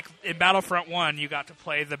Jakku. So like in Battlefront 1, you got to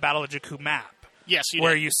play the Battle of Jakku map. Yes, you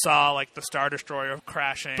where did. you saw like the Star Destroyer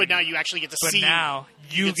crashing. But now you actually get to see. But now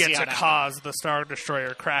you get to cause the Star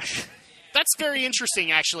Destroyer crash. That's very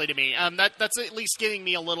interesting, actually, to me. That's at least getting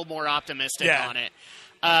me a little more optimistic on it.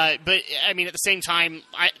 But, I mean, at the same time,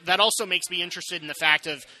 that also makes me interested in the fact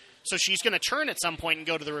of, so she's going to turn at some point and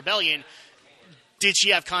go to the Rebellion. Did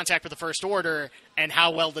she have contact with the First Order, and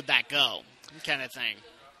how well did that go? Kind of thing.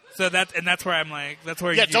 So that's where I'm like, that's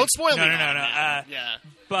where don't spoil me. No. Yeah.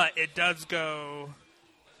 But it does go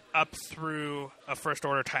up through a First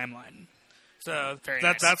Order timeline. So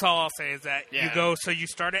that's all I'll say is that you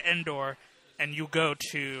start at Endor and you go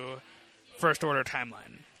to First Order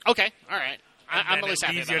timeline. Okay, all right. I'm at least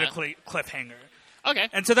happy about that. Easier to cliffhanger. Okay.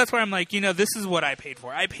 And so that's where I'm like, this is what I paid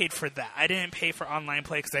for. I paid for that. I didn't pay for online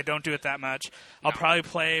play because I don't do it that much. I'll probably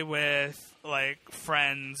play with like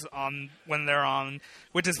friends when they're on,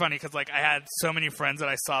 which is funny because like I had so many friends that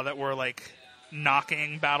I saw that were like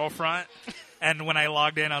knocking Battlefront, and when I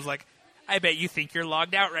logged in, I was like, I bet you think you're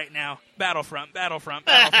logged out right now. Battlefront.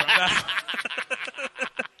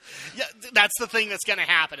 Yeah, that's the thing that's going to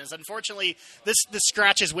happen. Is unfortunately this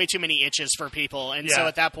scratches way too many itches for people, and so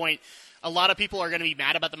at that point, a lot of people are going to be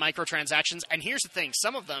mad about the microtransactions. And here's the thing: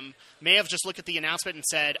 some of them may have just looked at the announcement and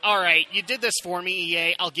said, "All right, you did this for me,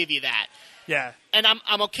 EA. I'll give you that." Yeah, and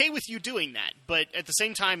I'm okay with you doing that, but at the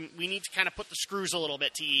same time, we need to kind of put the screws a little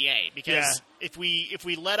bit to EA because if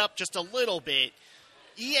we let up just a little bit.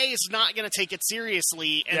 EA is not going to take it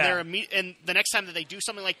seriously, and and the next time that they do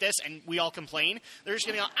something like this, and we all complain, they're just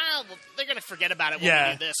going to go, they're going to forget about it when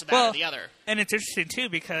we do this or that or the other. And it's interesting too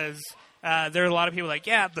because there are a lot of people like,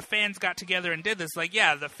 the fans got together and did this. Like,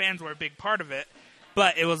 the fans were a big part of it,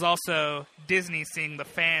 but it was also Disney seeing the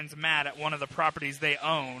fans mad at one of the properties they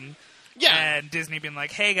own, and Disney being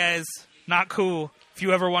like, "Hey guys, not cool. If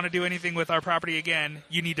you ever want to do anything with our property again,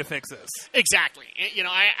 you need to fix this." Exactly.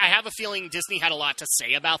 I have a feeling Disney had a lot to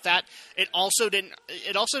say about that. It also didn't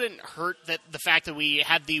hurt that the fact that we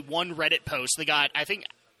had the one Reddit post. They got, I think,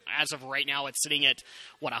 as of right now, it's sitting at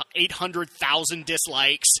 800,000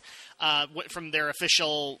 dislikes from their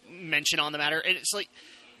official mention on the matter. And it's like,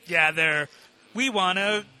 we want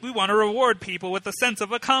to reward people with a sense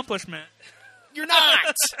of accomplishment. You're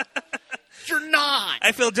not. You're not.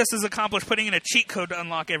 I feel just as accomplished putting in a cheat code to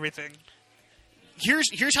unlock everything.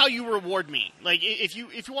 here's how you reward me. Like if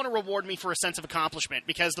you want to reward me for a sense of accomplishment,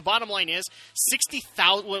 because the bottom line is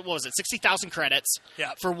 60,000. What was it? 60,000 credits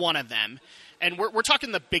for one of them, and we're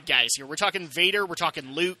talking the big guys here. We're talking Vader. We're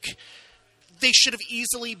talking Luke. They should have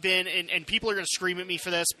easily been, and people are going to scream at me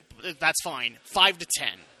for this. That's fine. 5 to 10.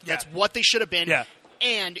 That's what they should have been. Yeah.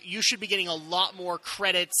 And you should be getting a lot more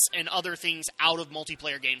credits and other things out of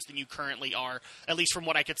multiplayer games than you currently are, at least from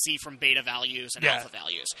what I could see from beta values and alpha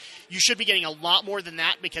values. You should be getting a lot more than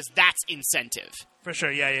that because that's incentive. For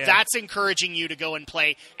sure, yeah. That's encouraging you to go and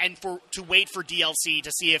play and to wait for DLC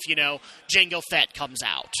to see if, Jango Fett comes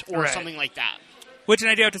out or something like that. Which, and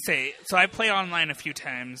I do have to say, so I played online a few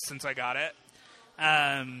times since I got it.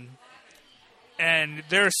 And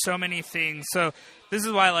there are so many things. So this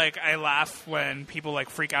is why, I laugh when people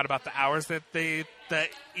freak out about the hours that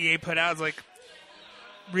EA put out. It's like,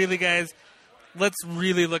 really, guys? Let's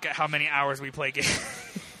really look at how many hours we play games.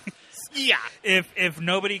 Yeah. If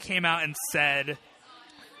nobody came out and said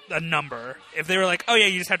a number, if they were like, oh yeah,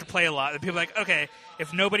 you just have to play a lot, then people are like, okay.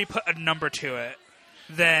 If nobody put a number to it,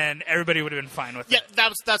 then everybody would have been fine with it. Yeah,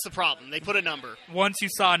 that's the problem. They put a number. Once you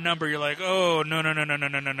saw a number, you're like, oh,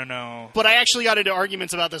 no. But I actually got into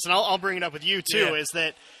arguments about this, and I'll bring it up with you, too, is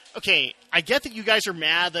that, okay, I get that you guys are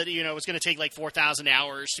mad that, it's going to take 4,000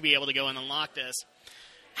 hours to be able to go and unlock this.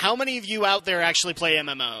 How many of you out there actually play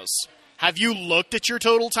MMOs? Have you looked at your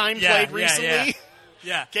total time played recently?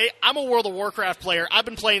 Yeah. Okay, I'm a World of Warcraft player. I've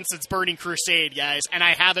been playing since Burning Crusade, guys, and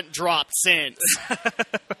I haven't dropped since.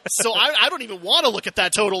 So I don't even want to look at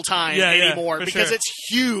that total time anymore because it's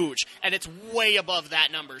huge, and it's way above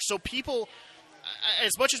that number. So people,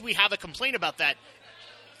 as much as we have a complaint about that,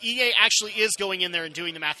 EA actually is going in there and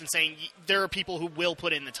doing the math and saying there are people who will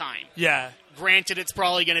put in the time. Yeah. Granted, it's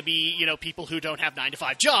probably going to be, people who don't have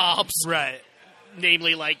 9-to-5 jobs. Right.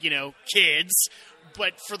 Namely, kids.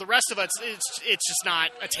 But for the rest of us, it's just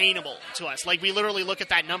not attainable to us. We literally look at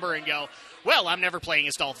that number and go, well, I'm never playing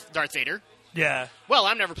as Darth Vader. Yeah. Well,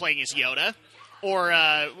 I'm never playing as Yoda. Or,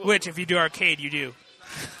 which, if you do arcade, you do.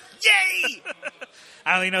 Yay!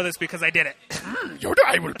 I only know this because I did it. Yoda,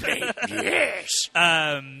 I will play. Yes!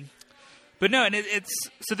 But no, and it's...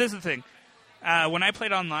 So this is the thing. When I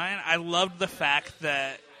played online, I loved the fact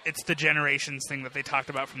that it's the Generations thing that they talked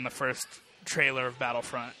about from the first trailer of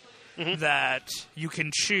Battlefront. Mm-hmm. That you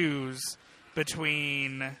can choose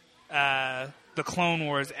between the Clone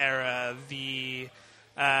Wars era, the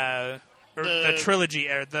trilogy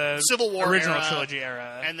era, the Civil War original era, trilogy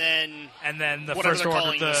era, and then the whatever First they're Order.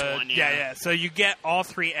 calling this one, yeah. So you get all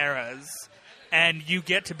three eras, and you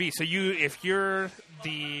get to be if you're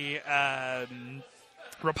the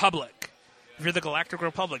Republic, if you're the Galactic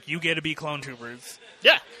Republic, you get to be clone troopers.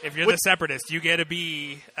 Yeah. If you're the Separatists, you get to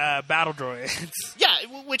be battle droids. Yeah,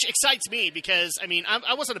 which excites me because,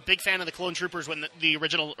 I wasn't a big fan of the Clone Troopers when the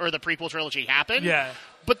original or the prequel trilogy happened. Yeah.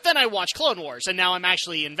 But then I watched Clone Wars, and now I'm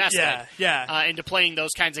actually invested into playing those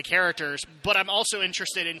kinds of characters. But I'm also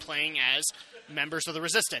interested in playing as members of the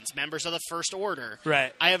Resistance, members of the First Order.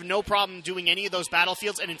 Right. I have no problem doing any of those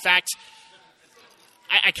battlefields, and in fact...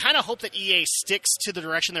 I kind of hope that EA sticks to the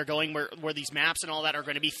direction they're going where these maps and all that are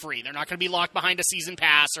going to be free. They're not going to be locked behind a season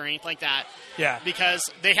pass or anything like that. Yeah.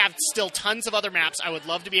 Because they have still tons of other maps I would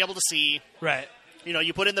love to be able to see. Right.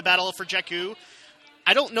 You put in the Battle for Jakku.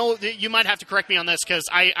 I don't know. You might have to correct me on this because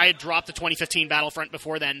I had dropped the 2015 Battlefront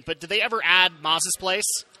before then. But did they ever add Maz's place?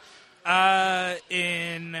 I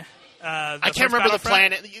can't remember the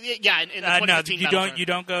planet. Yeah, in the 2015 no, Battlefront. You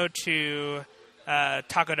don't go to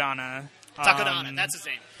Takodana. Takodana, that's his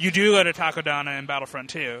name. You do go to Takodana in Battlefront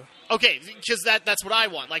 2. Okay, because that's what I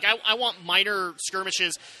want. I want minor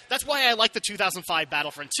skirmishes. That's why I like the 2005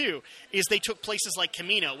 Battlefront 2, is they took places like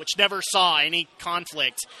Kamino, which never saw any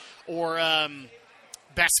conflict, or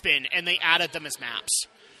Bespin, and they added them as maps.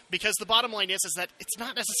 Because the bottom line is that it's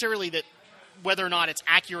not necessarily that whether or not it's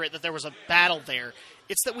accurate that there was a battle there.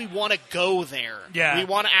 It's that we want to go there. Yeah. We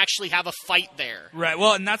want to actually have a fight there. Right,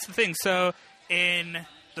 well, and that's the thing. So, in...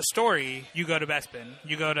 the story, you go to Bespin,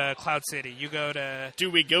 you go to Cloud City, you go to... Do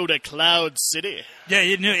we go to Cloud City? Yeah,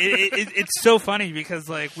 it's so funny because,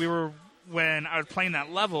 when I was playing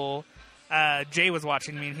that level, Jay was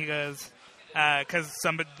watching me and he goes, because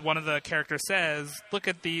one of the characters says, look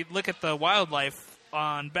at the wildlife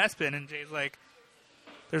on Bespin, and Jay's like,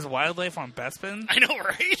 there's wildlife on Bespin? I know,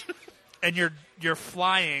 right? And you're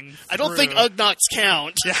flying through. I don't think Ugnaughts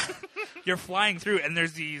count. Yeah, you're flying through, and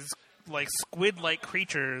there's these... squid-like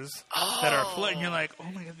creatures that are floating. You're like,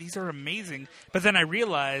 oh my god, these are amazing. But then I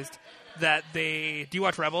realized that do you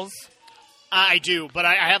watch Rebels? I do, but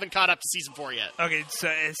I haven't caught up to season 4 yet. Okay, so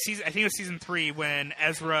I think it was season 3 when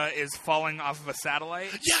Ezra is falling off of a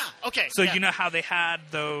satellite. Yeah, okay. So yeah. you know how they had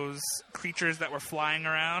those creatures that were flying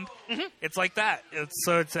around? Mm-hmm. It's like that. It's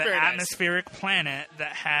an Very nice. atmospheric planet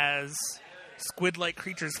that has squid-like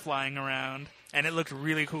creatures flying around, and it looked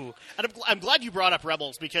really cool. And I'm glad you brought up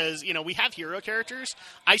Rebels because, we have hero characters.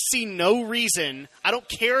 I see no reason. I don't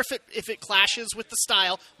care if it clashes with the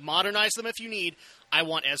style. Modernize them if you need. I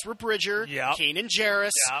want Ezra Bridger, Yep. Kanan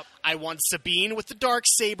Jarrus. Yep. I want Sabine with the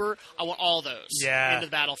Darksaber. I want all those into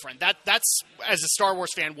the Battlefront. That's, as a Star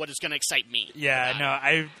Wars fan, what is going to excite me. Yeah, no,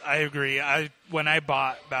 I agree. When I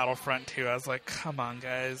bought Battlefront 2, I was like, come on,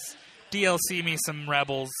 guys. DLC me some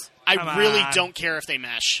Rebels. I really don't care if they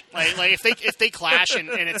mesh. Like if they clash and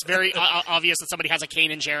it's very obvious that somebody has a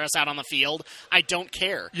Kanan Jarrus out on the field, I don't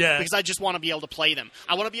care. Yeah. Because I just want to be able to play them.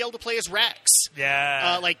 I want to be able to play as Rex.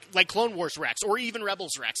 Yeah. Like Clone Wars Rex or even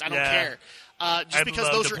Rebels Rex. I don't Yeah. care. Just I'd because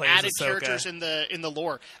love those to are play as added Ahsoka. characters in the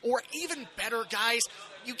lore. Or even better, guys,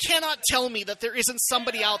 you cannot tell me that there isn't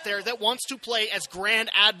somebody out there that wants to play as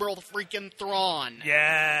Grand Admiral freaking Thrawn.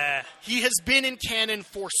 Yeah. He has been in canon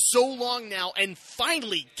for so long now and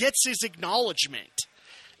finally gets his acknowledgement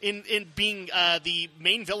in being the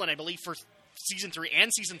main villain, I believe, for Season 3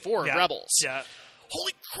 and Season 4 of Rebels. Yeah.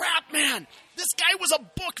 Holy crap, man! This guy was a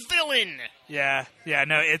book villain! Yeah. Yeah,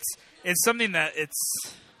 no, it's something that it's...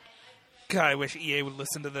 God, I wish EA would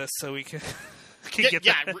listen to this so we could get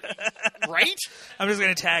that. Right? I'm just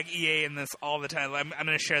going to tag EA in this all the time. I'm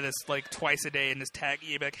going to share this like twice a day and just tag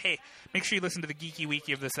EA. Be like, hey, make sure you listen to the Geeky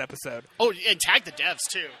Wiki of this episode. Oh, and tag the devs,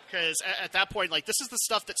 too. Because at that point, like, this is the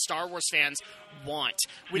stuff that Star Wars fans want.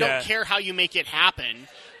 We don't care how you make it happen,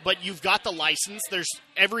 but you've got the license. There's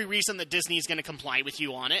every reason that Disney is going to comply with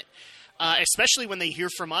you on it. Especially when they hear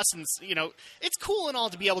from us, and it's cool and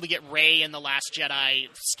all to be able to get Rey and the Last Jedi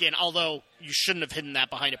skin. Although you shouldn't have hidden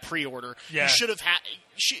that behind a pre-order. Yeah. You should have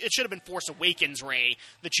it should have been Force Awakens Rey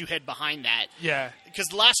that you hid behind that. Yeah, because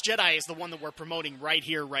the Last Jedi is the one that we're promoting right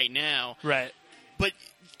here, right now. right. But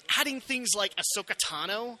adding things like Ahsoka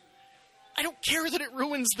Tano, I don't care that it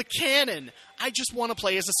ruins the canon. I just want to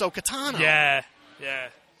play as Ahsoka Tano. Yeah, yeah.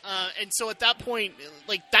 And so at that point,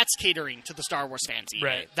 like, that's catering to the Star Wars fans. EA.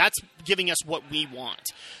 Right. That's giving us what we want.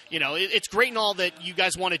 It's great and all that you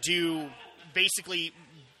guys want to do basically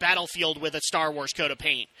Battlefield with a Star Wars coat of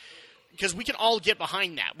paint. Because we can all get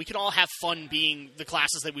behind that. We can all have fun being the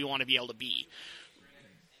classes that we want to be able to be.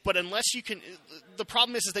 But unless you can... The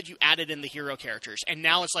problem is that you added in the hero characters. And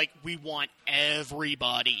now it's like, we want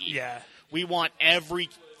everybody. Yeah. We want every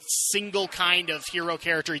single kind of hero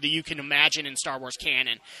character that you can imagine in Star Wars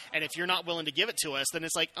canon. And if you're not willing to give it to us, then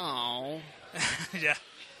it's like, oh. Yeah.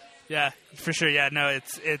 Yeah, for sure. Yeah, no,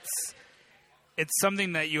 it's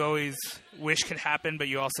something that you always wish could happen, but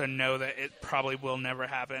you also know that it probably will never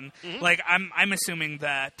happen. Mm-hmm. Like, I'm assuming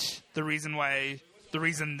that the reason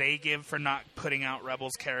they give for not putting out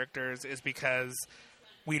Rebels characters is because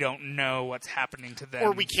we don't know what's happening to them,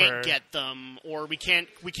 or we can't get them, or we can't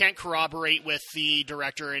corroborate with the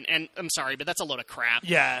director. And I'm sorry, but that's a load of crap.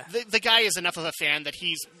 Yeah, the guy is enough of a fan that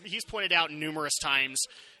he's pointed out numerous times.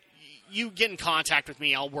 You get in contact with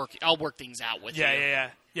me, I'll work things out with you.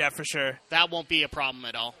 Yeah, for sure. That won't be a problem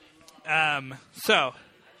at all. So,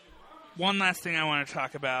 one last thing I want to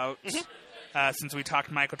talk about, since we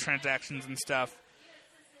talked microtransactions and stuff.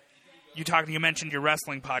 You mentioned your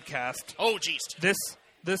wrestling podcast. Oh, jeez.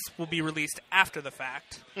 This will be released after the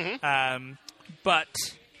fact. Mm-hmm. But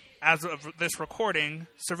as of this recording,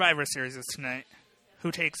 Survivor Series is tonight.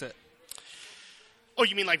 Who takes it? Oh,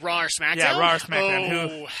 you mean like Raw or SmackDown? Yeah, Raw or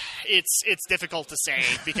SmackDown. Oh, it's difficult to say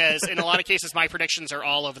because in a lot of cases my predictions are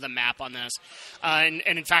all over the map on this. And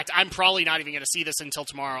in fact, I'm probably not even going to see this until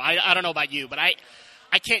tomorrow. I don't know about you, but I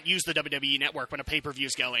can't use the WWE Network when a pay-per-view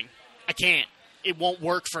is going. I can't. It won't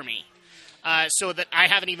work for me. So that I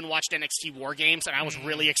haven't even watched NXT War Games, and I was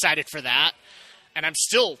really excited for that. And I'm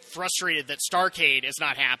still frustrated that Starrcade is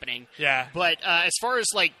not happening. Yeah. But as far as,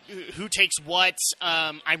 like, who takes what,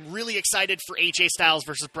 I'm really excited for AJ Styles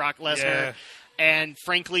versus Brock Lesnar. Yeah. And,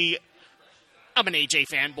 frankly, I'm an AJ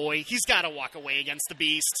fanboy. He's got to walk away against the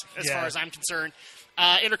Beast, as far as I'm concerned.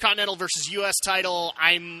 Intercontinental versus U.S. title,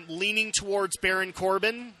 I'm leaning towards Baron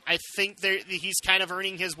Corbin. I think he's kind of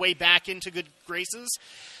earning his way back into good graces.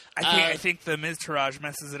 I think the Miztourage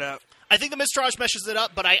messes it up. I think the Miztourage meshes it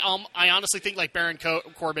up, but I honestly think like Baron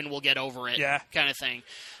Corbin will get over it, kind of thing.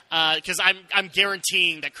 Because I'm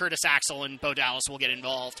guaranteeing that Curtis Axel and Bo Dallas will get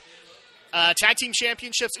involved. Tag team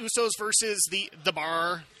championships: Usos versus the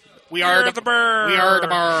Bar. We are the Bar. We are the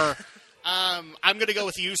Bar. I'm going to go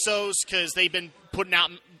with the Usos because they've been putting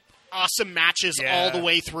out awesome matches all the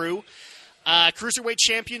way through. Cruiserweight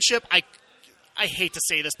Championship, I hate to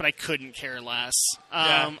say this, but I couldn't care less.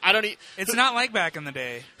 I don't. It's not like back in the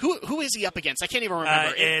day. Who is he up against? I can't even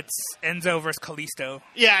remember. It's Enzo versus Kalisto.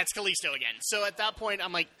 Yeah, it's Kalisto again. So at that point,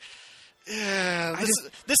 I'm like,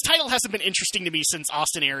 this title hasn't been interesting to me since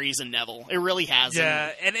Austin Aries and Neville. It really hasn't.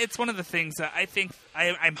 Yeah, and it's one of the things that I think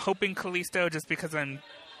I'm hoping Kalisto, just because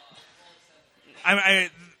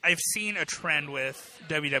I've seen a trend with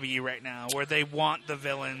WWE right now where they want the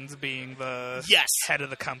villains being the head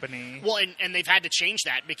of the company. Well, and they've had to change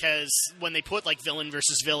that because when they put like villain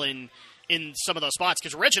versus villain in some of those spots,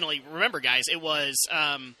 because originally, remember guys, it was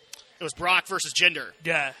Brock versus Jinder.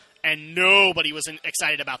 Yeah. And nobody was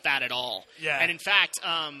excited about that at all. Yeah. And in fact,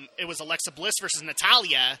 it was Alexa Bliss versus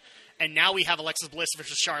Natalya, and now we have Alexa Bliss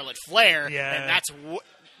versus Charlotte Flair. Yeah. And that's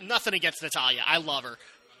nothing against Natalya. I love her.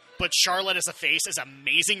 But Charlotte as a face is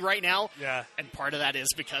amazing right now. Yeah. And part of that is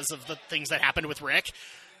because of the things that happened with Rick.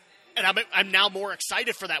 And I'm now more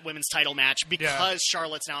excited for that women's title match because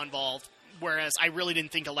Charlotte's now involved, whereas I really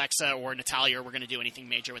didn't think Alexa or Natalya were going to do anything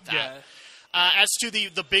major with that. Yeah. As to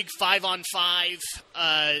the big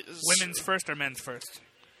 5-on-5... women's first or men's first?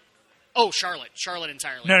 Oh, Charlotte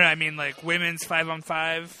entirely. No, I mean like women's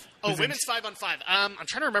 5-on-5. Oh, women's 5-on-5. I'm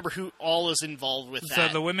trying to remember who all is involved with that. So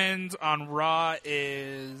the women's on Raw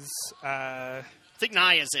is... I think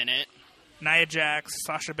Nia's in it. Nia Jax,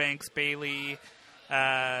 Sasha Banks, Bayley,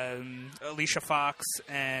 Alicia Fox,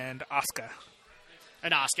 and Asuka.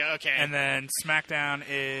 And Asuka, okay. And then SmackDown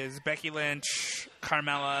is Becky Lynch,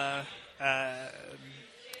 Carmella...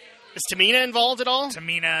 is Tamina involved at all?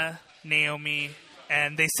 Tamina, Naomi,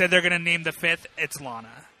 and they said they're going to name the fifth. It's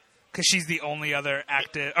Lana, because she's the only other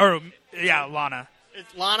active. Lana.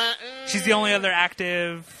 It's Lana. She's the only other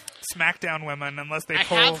active SmackDown woman, unless they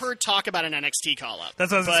pull. I have heard talk about an NXT call up.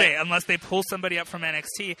 That's what I was going to say. Unless they pull somebody up from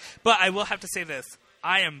NXT, but I will have to say this: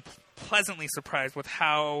 I am pleasantly surprised with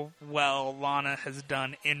how well Lana has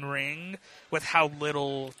done in ring, with how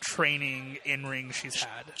little training in ring she's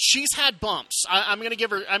had. She's had bumps. I'm going to give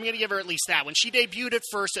her at least that. When she debuted at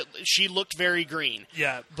first, she looked very green.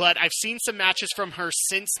 Yeah. But I've seen some matches from her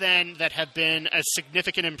since then that have been a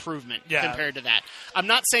significant improvement compared to that. I'm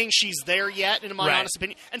not saying she's there yet, in my honest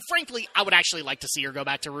opinion. And frankly, I would actually like to see her go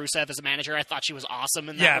back to Rusev as a manager. I thought she was awesome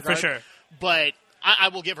in that regard. Yeah, for sure. But I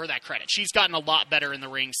will give her that credit. She's gotten a lot better in the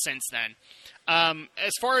ring since then.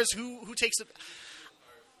 As far as who takes it,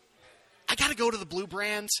 I got to go to the Blue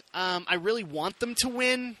brand. I really want them to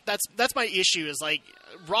win. That's my issue. Is like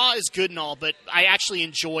Raw is good and all, but I actually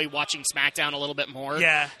enjoy watching SmackDown a little bit more.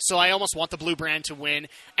 Yeah. So I almost want the Blue brand to win,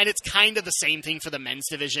 and it's kind of the same thing for the men's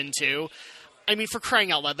division too. I mean, for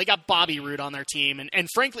crying out loud, they got Bobby Roode on their team, and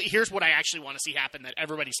frankly, here's what I actually want to see happen that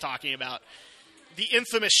everybody's talking about. The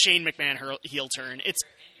infamous Shane McMahon heel turn. It's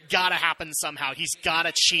got to happen somehow. He's got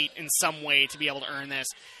to cheat in some way to be able to earn this.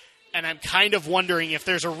 And I'm kind of wondering if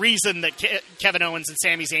there's a reason that Kevin Owens and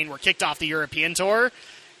Sami Zayn were kicked off the European tour,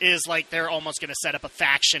 is like they're almost going to set up a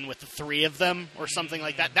faction with the three of them or something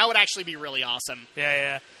like that. That would actually be really awesome.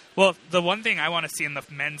 Yeah. Well, the one thing I want to see in the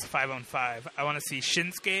men's 5-on-5, I want to see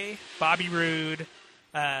Shinsuke, Bobby Roode,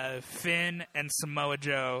 Finn, and Samoa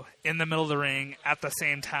Joe in the middle of the ring at the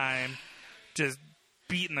same time, just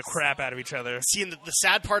beating the crap out of each other. See, and the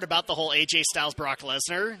sad part about the whole AJ Styles Brock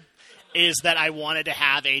Lesnar is that I wanted to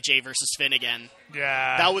have AJ versus Finn again.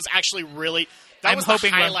 Yeah. That was actually really... That was the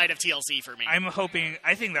highlight of TLC for me.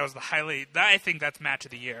 I think that was the highlight. I think that's match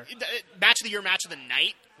of the year. Match of the year, match of the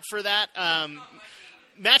night for that.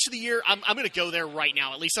 Match of the year, I'm going to go there right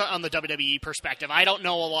now, at least on the WWE perspective. I don't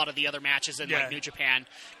know a lot of the other matches in like New Japan,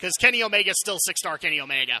 because Kenny Omega is still 6-star Kenny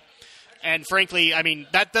Omega. And frankly, I mean,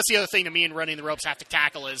 that's the other thing that me and Running the Ropes have to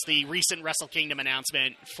tackle is the recent Wrestle Kingdom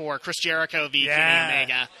announcement for Chris Jericho v. Kenny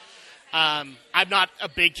Omega. I'm not a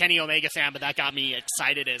big Kenny Omega fan, but that got me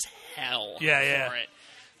excited as hell for it.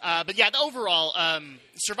 But yeah, overall,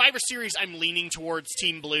 Survivor Series, I'm leaning towards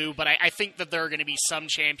Team Blue, but I think that there are going to be some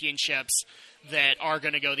championships that are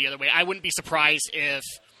going to go the other way. I wouldn't be surprised if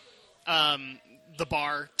the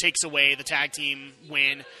Bar takes away the tag team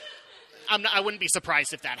win. I wouldn't be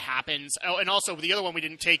surprised if that happens. Oh, and also, the other one we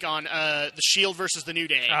didn't take on, the Shield versus the New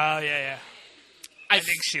Day. Oh, yeah. I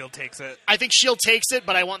think Shield takes it. I think Shield takes it,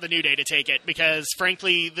 but I want the New Day to take it because,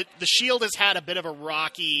 frankly, the Shield has had a bit of a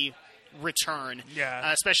rocky return.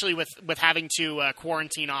 Yeah. Especially with having to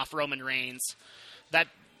quarantine off Roman Reigns. That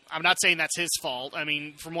I'm not saying that's his fault. I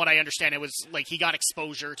mean, from what I understand, it was like he got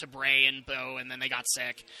exposure to Bray and Bo, and then they got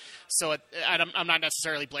sick. So I'm not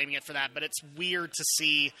necessarily blaming it for that, but it's weird to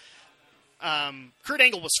see. Kurt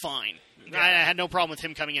Angle was fine. Yeah. I had no problem with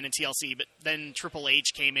him coming in TLC, but then Triple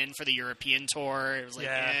H came in for the European tour. It was like,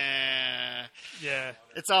 Yeah.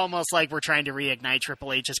 It's almost like we're trying to reignite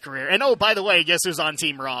Triple H's career. And oh, by the way, guess who's on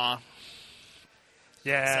Team Raw?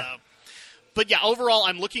 Yeah. So, but yeah, overall,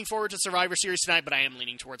 I'm looking forward to Survivor Series tonight, but I am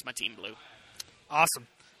leaning towards my Team Blue. Awesome.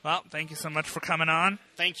 Well, thank you so much for coming on.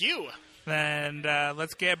 Thank you. And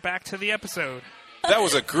let's get back to the episode. That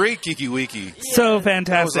was a great Geeky Wiki. So fantastic.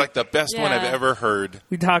 That was like the best one I've Yeah. ever heard.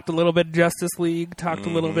 We talked a little bit Justice League, talked a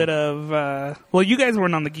little bit of... well, you guys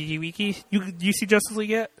weren't on the Geeky Wiki. You see Justice League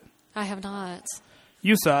yet? I have not.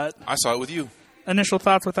 You saw it. I saw it with you. Initial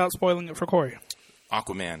thoughts without spoiling it for Corey.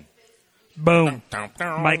 Aquaman. Boom.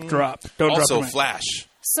 Mic drop. Don't drop Also the mic. Flash.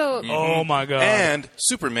 So Oh, my God. And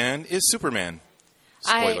Superman is Superman.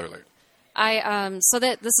 Spoiler alert. so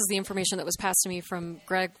that this is the information that was passed to me from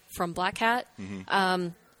Greg from Black Hat,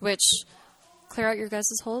 which clear out your guys'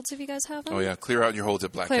 holds if you guys have them. Oh, yeah. Clear out your holds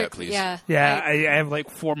at Black Clear, Cat, please. Yeah. Yeah, I have like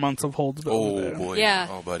 4 months of holds. Oh, boy. Yeah.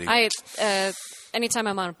 Oh, buddy. Anytime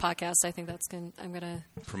I'm on a podcast, I think I'm gonna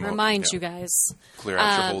Promote, remind yeah. you guys. Clear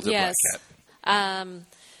out your holds yes. at Black Cat.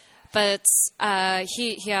 But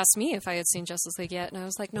he asked me if I had seen Justice League yet, and I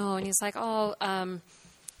was like, no. And he's like,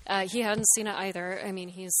 he hadn't seen it either. I mean,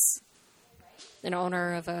 he's an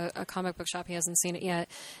owner of a comic book shop. He hasn't seen it yet.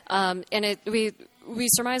 And we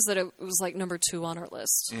surmised that it was like number 2 on our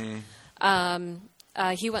list. He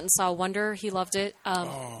went and saw Wonder. He loved it.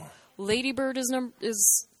 Lady Bird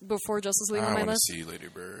is before Justice League on I my want list. to see Lady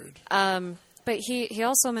Bird. But he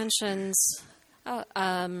also mentions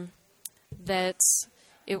that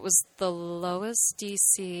it was the lowest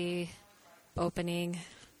DC opening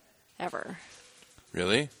ever.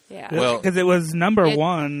 Really? Yeah. Well, Because it was number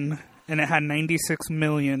 1, and it had 96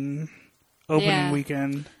 million opening Yeah.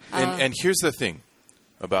 weekend. and here's the thing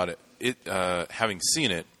about it. Having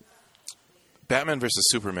seen it, Batman versus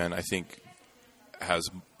Superman, I think, has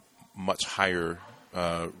much higher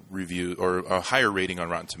review or a higher rating on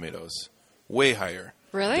Rotten Tomatoes. Way higher.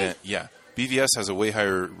 Really? Yeah. BVS has a way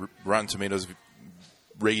higher Rotten Tomatoes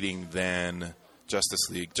rating than Justice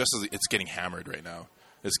League. Justice League, it's getting hammered right now.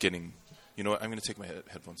 It's getting... You know what? I'm going to take my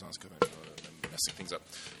headphones off because I'm messing things up.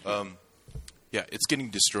 Yeah, it's getting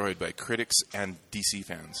destroyed by critics and DC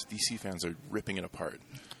fans. DC fans are ripping it apart.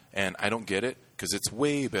 And I don't get it because it's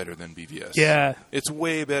way better than BVS. Yeah. It's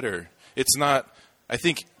way better. It's not... I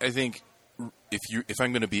think if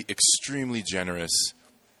I'm going to be extremely generous,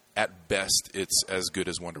 at best it's as good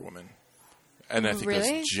as Wonder Woman. And I think Really?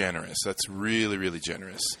 that's generous. That's really, really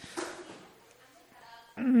generous.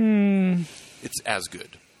 It's as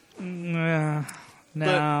good. No.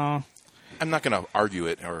 I'm not going to argue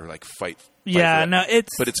it or like fight. Yeah, for no, it,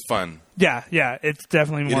 but it's fun. Yeah, it's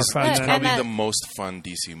definitely It more is fun. it's than, probably And the most fun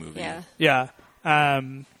DC movie. Yeah. Yeah.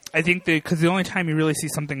 I think because the only time you really see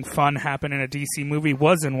something fun happen in a DC movie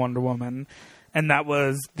was in Wonder Woman, and that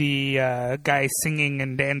was the guy singing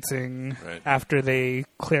and dancing Right. after they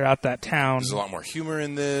clear out that town. There's a lot more humor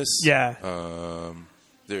in this. Yeah.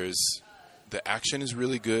 The action is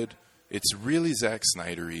really good. It's really Zack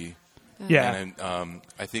Snyder-y. Yeah. And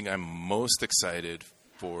I think I'm most excited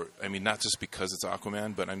for, I mean, not just because it's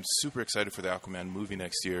Aquaman, but I'm super excited for the Aquaman movie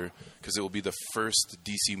next year because it will be the first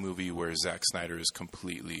DC movie where Zack Snyder is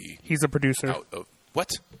completely He's a producer. out of...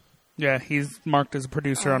 What? Yeah, he's marked as a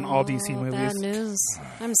producer on all DC Oh, movies. bad news.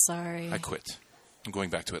 I'm sorry. I quit. I'm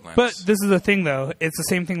going back to Atlantis. But this is the thing, though. It's the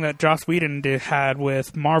same thing that Joss Whedon had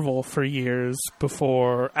with Marvel for years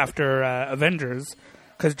after Avengers,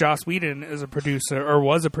 because Joss Whedon is a producer, or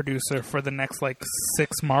was a producer, for the next,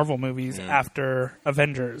 6 Marvel movies after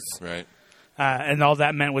Avengers. Right. Mm-hmm. And all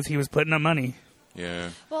that meant was he was putting up money.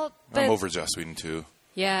 Yeah. Well, but, I'm over Joss Whedon, too.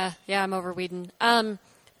 Yeah, I'm over Whedon.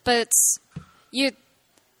 But you,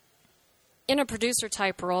 in a producer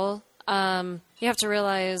type role, you have to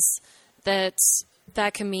realize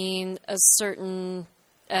that can mean a certain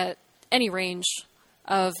any range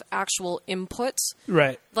of actual input.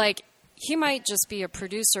 Right. Like, he might just be a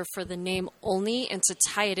producer for the name only, and to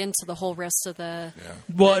tie it into the whole rest of the. Yeah.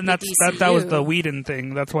 Well, the and that was DCU. the Whedon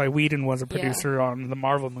thing. That's why Whedon was a producer on the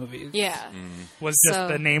Marvel movies. Yeah. Was just So-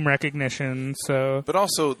 the name recognition. So But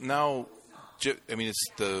also now, I mean, it's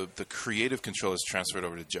the creative control is transferred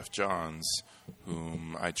over to Jeff Johns,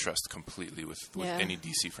 whom I trust completely with Yeah. any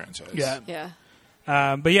DC franchise. yeah.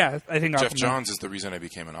 Yeah. But yeah, I think Jeff Aquaman- Johns is the reason I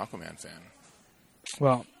became an Aquaman fan.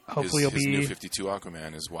 Well, hopefully his you'll new be 52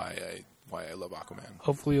 Aquaman is why I love Aquaman.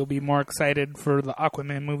 hopefully you'll be more excited for the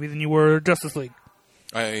Aquaman movie than you were Justice League.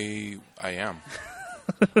 I am.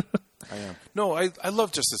 I am. No, I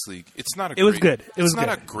love Justice League. It's not a. It was good. It was it's not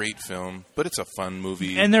good. a great film, but it's a fun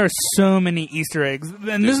movie. And there are so many Easter eggs.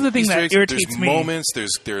 And this is the thing Easter that eggs, irritates there's me. moments.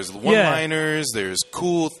 There's one-liners. There's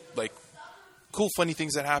cool, funny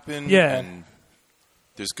things that happen. Yeah. And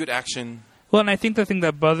there's good action. Well, and I think the thing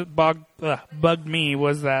that bugged me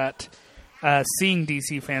was that seeing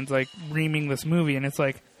DC fans like reaming this movie, and it's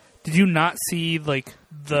like, did you not see like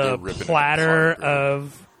the platter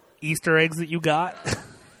of Easter eggs that you got?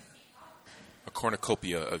 A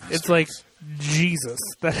cornucopia of Easter It's like, eggs. Jesus,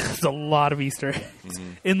 that is a lot of Easter eggs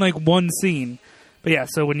in like one scene. But yeah,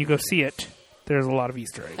 so when you go see it, there's a lot of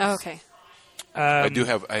Easter eggs. Oh, okay.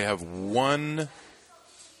 I have one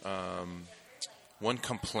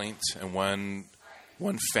complaint and one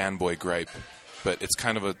fanboy gripe, but it's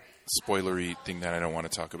kind of a spoilery thing that I don't want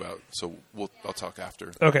to talk about. So I'll talk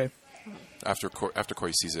after. Okay. After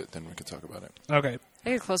Corey sees it, then we can talk about it. Okay. I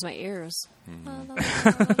could close my ears.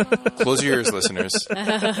 Close your ears, listeners.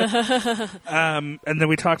 And then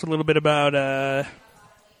we talked a little bit about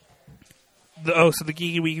the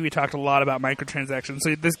Geeky Wiki. We talked a lot about microtransactions.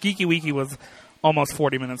 So this Geeky Wiki was almost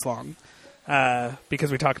 40 minutes long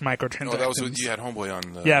because we talked microtransactions. Oh, that was you had Homeboy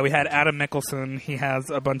on. Yeah, we had Adam Mickelson. He has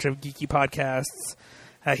a bunch of geeky podcasts.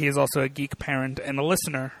 He is also a geek parent and a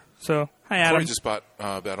listener. So, hi, Adam. Corey just bought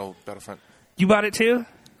Battlefront. You bought it too?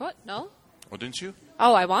 What? No? Oh, didn't you?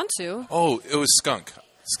 Oh, I want to. Oh, it was Skunk.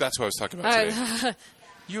 That's what I was talking about today.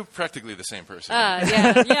 You're practically the same person.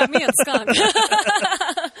 Yeah, me and Skunk.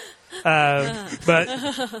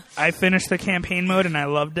 But I finished the campaign mode and I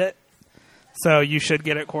loved it. So you should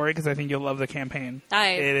get it, Corey, because I think you'll love the campaign.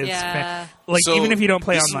 It is So even if you don't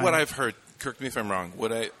play this online. This is what I've heard. Correct me if I'm wrong.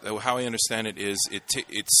 How I understand it is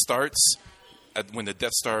it starts when the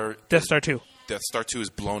Death Star 2. Death Star 2 is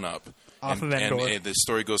blown up. Off of Endor. And the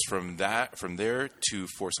story goes from there to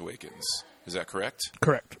Force Awakens. Is that correct?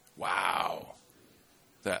 Correct. Wow.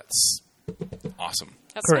 That's awesome.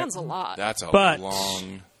 That Correct. sounds a lot. That's a But-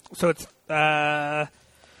 long... So it's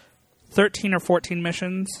 13 or 14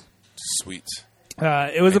 missions. Sweet.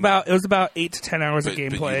 It was about 8 to 10 hours of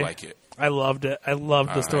gameplay. But you like it. I loved it. I loved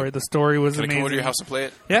the All story. right. The story was Can I amazing. come over to your house and play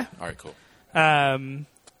it? Yeah. All right, cool.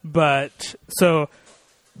 But so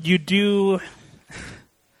you do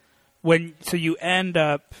you end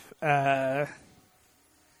up. I'm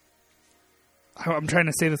trying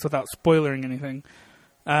to say this without spoiling anything.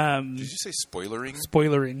 Did you say spoilering?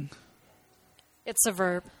 Spoilering. It's a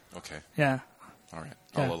verb. Okay. Yeah. All right.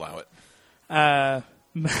 Yeah. I'll allow it.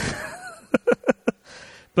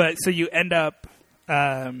 But so you end up.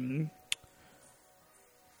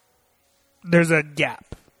 There's a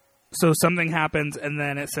gap. So something happens, and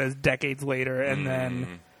then it says decades later, and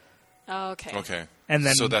then. Oh, okay. Okay. And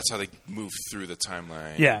then, so that's how they move through the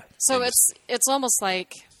timeline. Yeah. So it's almost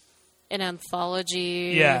like an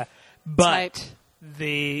anthology. Yeah. But type.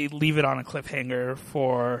 they leave it on a cliffhanger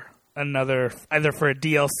for either for a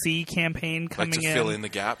DLC campaign coming Like to fill in the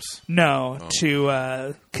gaps? No,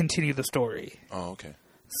 to continue the story. Oh, okay.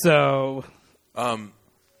 So.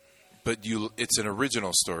 But it's an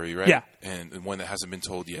original story, right? Yeah. And one that hasn't been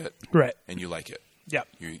told yet. Right. And you like it. Yep.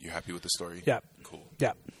 You're happy with the story? Yep. Cool.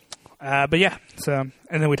 Yeah. But yeah, so,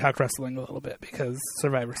 and then we talked wrestling a little bit because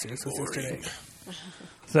Survivor Series was yesterday.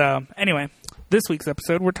 So, anyway, this week's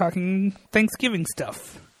episode, we're talking Thanksgiving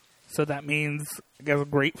stuff. So that means, I guess,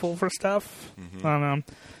 grateful for stuff. Mm-hmm. I don't know.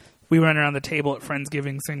 We ran around the table at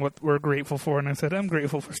Friendsgiving saying what we're grateful for, and I said, I'm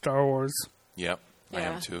grateful for Star Wars. Yep. I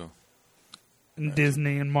Yeah. am too. And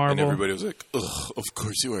Disney and Marvel. And everybody was like, ugh, of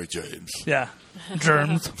course you are, James. Yeah.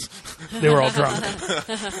 Germs. They were all drunk.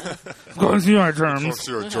 Of course you are, germs. Of course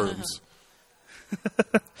you are, germs.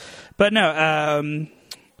 But no,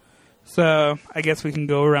 so I guess we can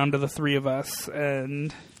go around to the three of us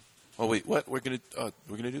and... Oh, wait, what? We're gonna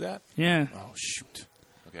do that? Yeah. Oh, shoot.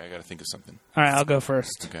 Okay, I gotta think of something. All right, I'll go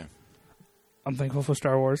first. Okay. I'm thankful for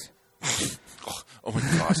Star Wars. Oh my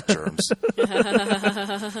gosh, germs.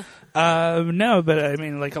 No, but I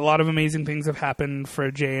mean, like, a lot of amazing things have happened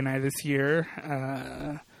for Jay and I this year.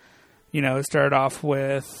 It started off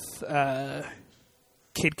with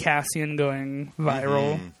Kid Cassian going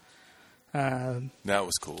viral. That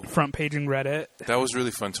was cool. Front paging Reddit. That was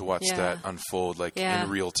really fun to watch Yeah. that unfold, like, Yeah. in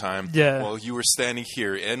real time. Yeah. While you were standing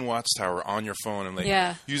here in Watchtower on your phone, and, like,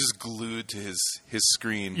 Yeah. you just glued to his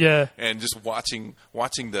screen. Yeah. And just watching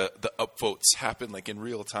the upvotes happen, like, in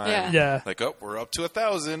real time. Yeah. Yeah. Like, oh, we're up to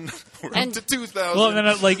 1,000. We're And- up to 2,000. Well, and then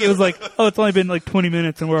it was like, oh, it's only been like 20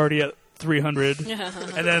 minutes and we're already at 300.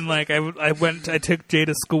 And then like I took Jay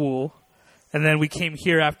to school, and then we came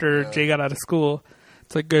here after Jay got out of school.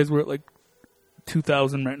 It's like, guys, we're at like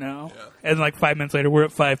 2,000 right now. Yeah. And like 5 minutes later, we're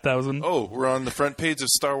at 5,000. Oh, we're on the front page of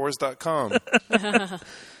StarWars.com.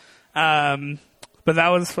 But that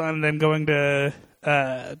was fun. Then going to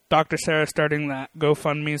Dr. Sarah starting that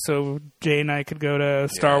GoFundMe so Jay and I could go to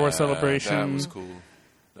Star Wars Celebration. That was cool.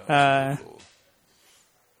 That was really cool.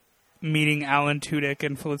 meeting Alan Tudyk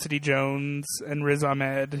and Felicity Jones and Riz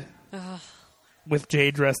Ahmed with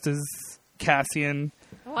Jay dressed as Cassian.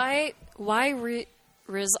 Why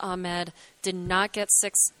Riz Ahmed did not get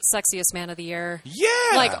Sexiest Man of the Year? Yeah!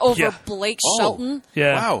 Like over Yeah. Blake Shelton?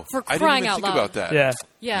 Yeah. Wow. For I crying didn't even out think loud. about that. Yeah.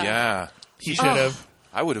 Yeah. Yeah. He should have.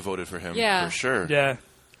 I would have voted for him Yeah. for sure. Yeah.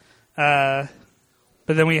 But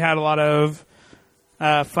then we had a lot of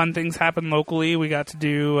fun things happen locally. We got to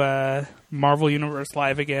do Marvel Universe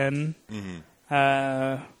Live again.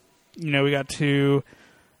 Mm-hmm. We got to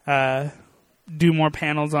do more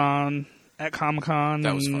panels at Comic-Con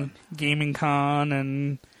That was and fun. Gaming Con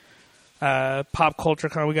and Pop Culture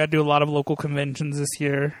Con. We got to do a lot of local conventions this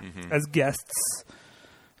year as guests.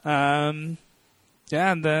 And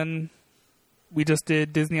then we just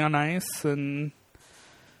did Disney on Ice, and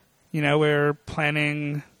we're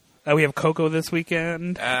planning. We have Coco this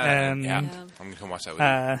weekend, and I'm gonna come watch that with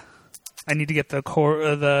you. I need to get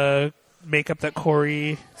the makeup that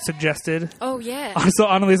Corey suggested. Oh, yeah. So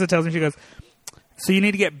Annalisa tells me, she goes, "So you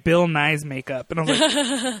need to get Bill Nye's makeup," and I was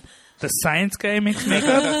like, "The science guy makes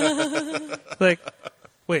makeup?" Like,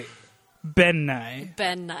 wait, Ben Nye.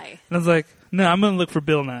 Ben Nye. And I was like, "No, I'm gonna look for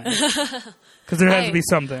Bill Nye." Because there has to be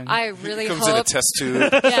something. I really Comes in a hope. test tube.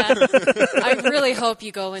 Yeah, I really hope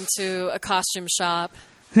you go into a costume shop.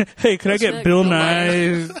 Hey, can I get Bill Bill Nye.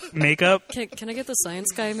 Nye's makeup? Can I get the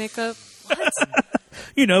science guy makeup?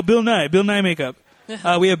 Bill Nye makeup.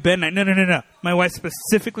 We have Ben Nye. No. My wife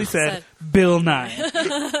specifically said Bill Nye.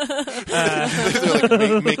 They're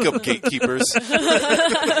like makeup gatekeepers.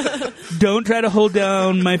 Don't try to hold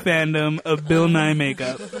down my fandom of Bill Nye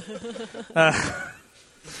makeup.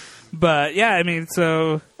 But yeah, I mean,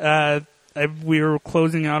 so we were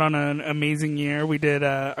closing out on an amazing year. We did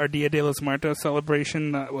our Dia de los Muertos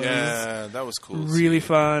celebration. That was That was cool. really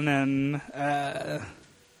fun, and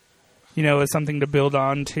it was something to build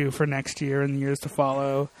on to for next year and the years to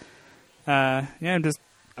follow. I'm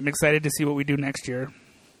excited to see what we do next year.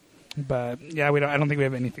 But yeah, I don't think we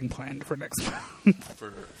have anything planned for next month.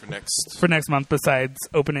 for next month besides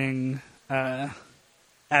opening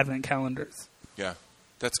advent calendars. Yeah,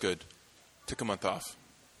 that's good. Took a month off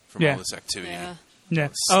from Yeah. all this activity. Yeah. Yeah.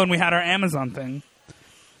 Oh, and we had our Amazon thing.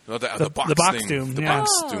 No, the box box thing. doom, The yeah. box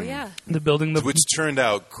Oh, doom. yeah. The building the Which turned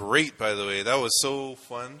out great, by the way. That was so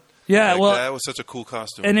fun. Yeah, well, that was such a cool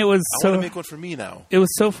costume. and it was I so want to make one for me now. It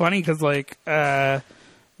was so funny because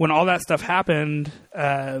when all that stuff happened,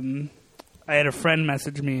 I had a friend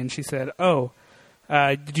message me and she said, "Oh,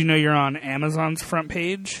 did you know you're on Amazon's front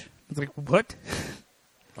page?" I was like, "What?"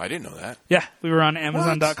 I didn't know that. Yeah, we were on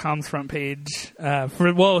Amazon.com's front page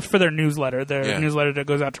it was for their newsletter, newsletter that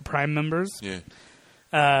goes out to Prime members. Yeah.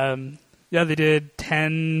 They did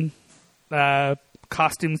 10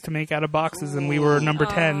 costumes to make out of boxes, and we were number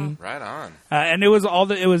 10. Right on. And it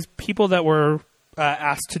was people that were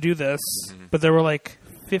asked to do this, but there were like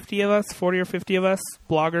 40 or 50 of us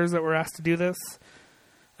bloggers that were asked to do this.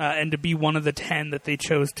 And to be one of the 10 that they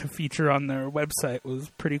chose to feature on their website was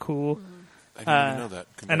pretty cool. I didn't even know that.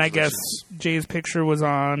 And I guess Congratulations. Jay's picture was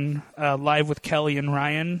on Live with Kelly and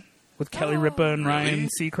Ryan, with Kelly Ripa and Ryan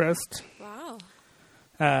Seacrest. Wow.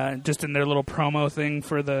 Just in their little promo thing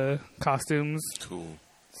for the costumes. Cool.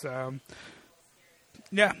 So,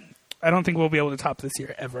 yeah, I don't think we'll be able to top this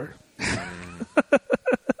year ever.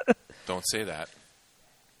 Don't say that,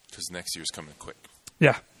 because next year's coming quick.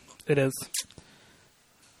 Yeah, it is.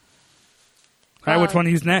 All right, which one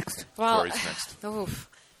is next? Well, Corey's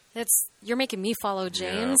next. You're making me follow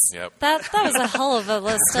James. Yeah, yep. That was a hell of a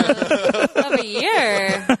list of a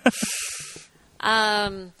year.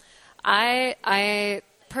 I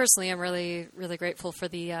personally am really, really grateful for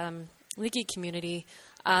the Leaky community,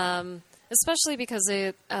 especially because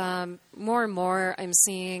more and more I'm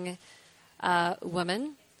seeing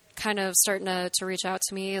women kind of starting to reach out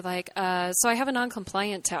to me. Like, so I have a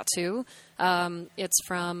non-compliant tattoo. It's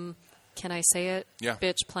from, can I say it? Yeah.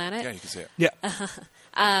 Bitch Planet. Yeah, you can say it. Yeah.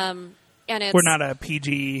 And it's, We're not a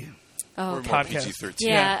PG We're more podcast. PG-13.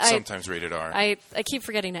 Yeah, Sometimes rated R. I keep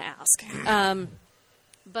forgetting to ask.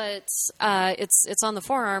 But it's on the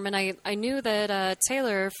forearm, and I knew that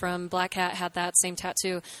Taylor from Black Hat had that same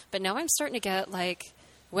tattoo. But now I'm starting to get like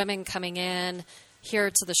women coming in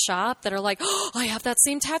here to the shop that are like, "Oh, I have that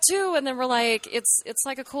same tattoo," and then we're like, it's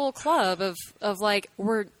like a cool club of like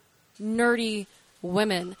we're nerdy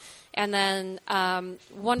women, and then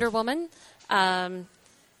Wonder Woman.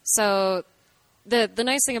 So the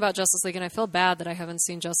nice thing about Justice League, and I feel bad that I haven't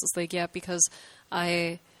seen Justice League yet because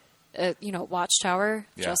I. Watchtower,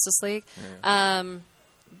 Yeah. Justice League. Yeah.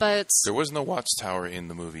 But There was no Watchtower in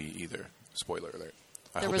the movie either. Spoiler alert.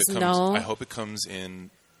 There was no- I hope it comes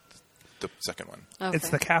in the second one. Okay. It's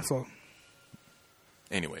the castle.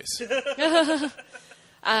 Anyways.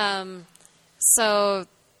 So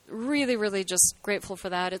really, really just grateful for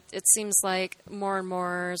that. It seems like more and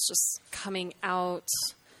more is just coming out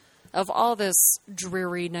of all this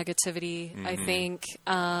dreary negativity. I think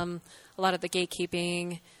a lot of the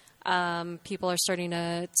gatekeeping, people are starting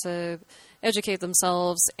to educate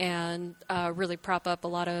themselves and really prop up a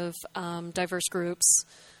lot of diverse groups.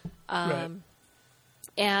 Right.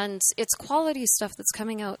 And it's quality stuff that's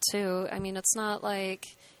coming out too. I mean, it's not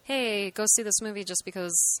like, hey, go see this movie just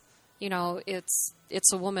because, you know, it's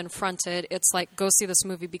a woman fronted. It's like, go see this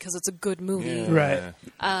movie because it's a good movie. Yeah.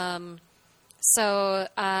 Right. So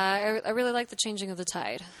I really like the changing of the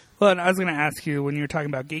tide. Well, and I was going to ask you, when you were talking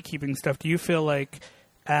about gatekeeping stuff, do you feel like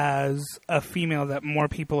as a female that more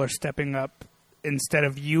people are stepping up instead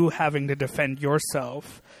of you having to defend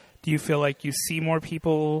yourself? Do you feel like you see more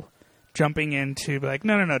people jumping in to be like,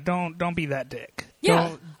 no, don't be that dick.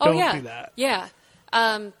 Yeah. Don't do that. Yeah.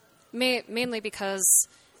 Mainly because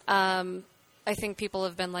I think people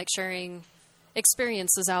have been like sharing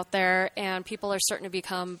experiences out there, and people are starting to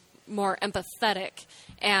become more empathetic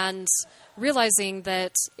and realizing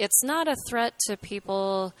that it's not a threat to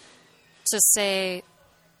people to say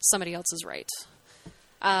somebody else is right.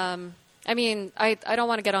 I mean, I don't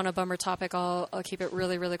want to get on a bummer topic. I'll keep it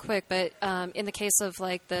really, really quick. But in the case of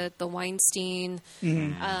like the Weinstein,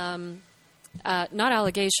 not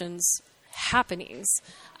allegations, happenings,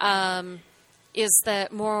 is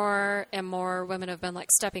that more and more women have been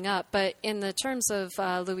like stepping up. But in the terms of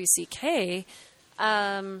Louis C.K.,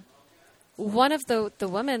 one of the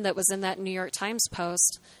women that was in that New York Times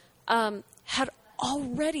post had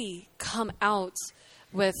already come out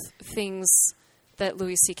with things that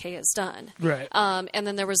Louis C.K. has done. Right. And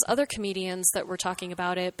then there was other comedians that were talking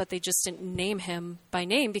about it, but they just didn't name him by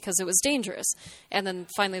name because it was dangerous. And then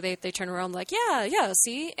finally they turn around like, yeah,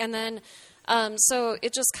 see? And then, so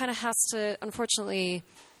it just kind of has to, unfortunately,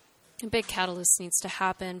 a big catalyst needs to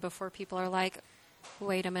happen before people are like,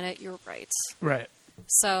 wait a minute, you're right. Right.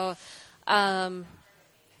 So, you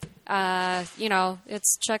know,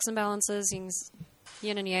 it's checks and balances,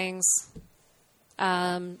 yin and yangs.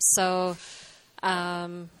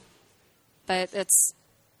 But it's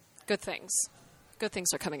good things. Good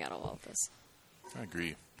things are coming out of all of this. I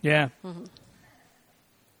agree. Yeah. Mm-hmm.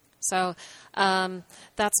 So,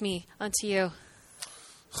 that's me. On to you.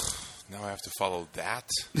 Now I have to follow that.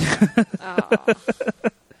 Oh. All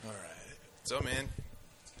right. So, man.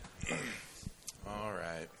 All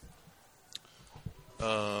right.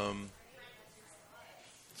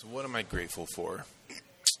 So what am I grateful for?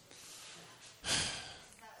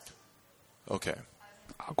 Okay.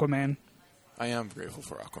 Aquaman. I am grateful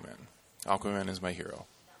for Aquaman. Aquaman is my hero.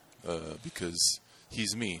 Because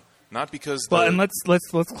he's me. Not because Well, and let's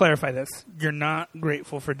clarify this. You're not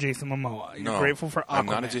grateful for Jason Momoa. You're grateful for Aquaman. I'm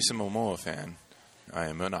not a Jason Momoa fan. I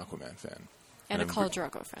am an Aquaman fan. And a Khal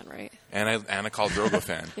Drogo fan, right? And a Khal Drogo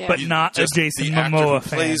fan. Yeah. But not a Jason the Momoa actor who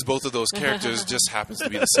fan. plays both of those characters just happens to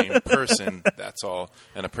be the same person. That's all.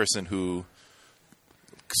 And a person who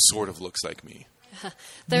sort of looks like me.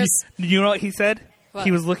 You know what he said? What?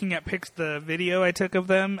 He was looking at the video I took of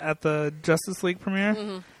them at the Justice League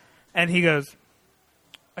premiere, and he goes,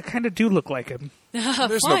 I kind of do look like him.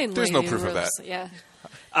 There's no proof of that. Yeah.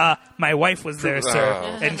 My wife was there,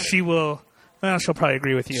 sir, and she will... Well, she'll probably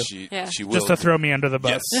agree with you. She will. Just to throw me under the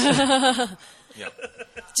bus. Yes. Yep.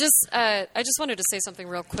 I just wanted to say something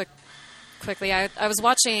real quickly. I was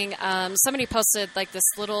watching, somebody posted like this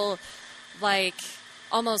little, like,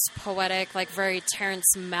 almost poetic, like very Terrence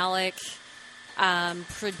Malick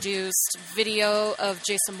produced video of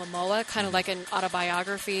Jason Momoa, kind of like an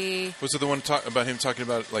autobiography. Was it the one about him talking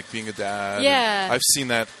about like being a dad? Yeah. I've seen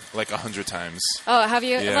that like 100 times. Oh, have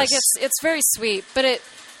you? Yes. Like it's very sweet, but it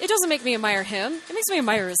doesn't make me admire him. It makes me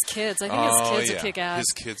admire his kids. I think his kids are kick-ass.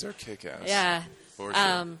 His kids are kick-ass. Yeah. For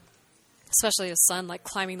sure. Especially his son, like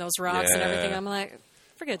climbing those rocks and everything. I'm like,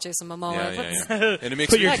 forget Jason Momoa. Yeah. And it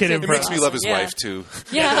makes Put your kid in it makes me love his Yeah. wife too.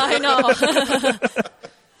 Yeah, I know.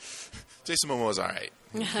 Jason Momoa's all right.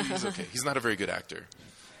 He's okay. He's not a very good actor.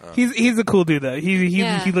 He's a cool dude though.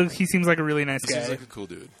 Yeah. He seems like a really nice He guy. seems like a cool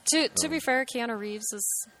dude. To be fair, Keanu Reeves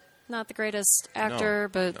is not the greatest actor,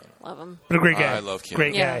 but love him. But a great guy. I love Keanu.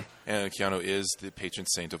 Great Yeah. guy. And Keanu is the patron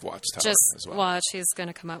saint of Watchtower Just as well. watch, he's going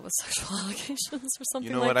to come out with sexual allegations or something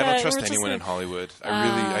You know like what? that. I don't trust We're just anyone in like, Hollywood.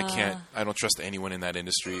 I can't. I don't trust anyone in that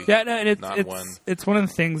industry. Yeah, no, and it's one of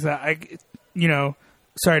the things that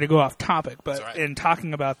sorry to go off topic, but right. in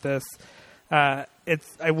talking about this, I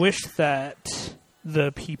wish that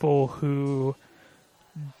the people who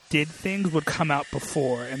did things would come out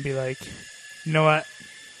before and be like, you know what?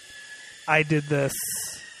 I did this.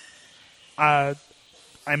 I'm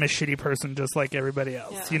a shitty person just like everybody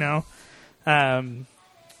else, you know?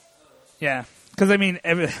 Yeah. Because, I mean,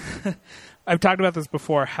 I've talked about this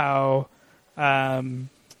before, how I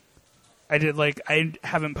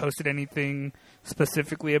haven't posted anything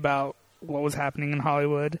specifically about what was happening in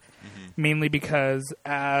Hollywood, mainly because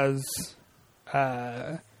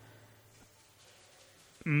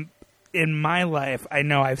in my life, I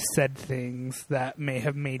know I've said things that may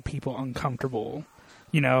have made people uncomfortable,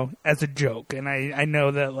 you know, as a joke. And I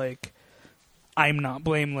know that, like, I'm not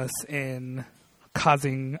blameless in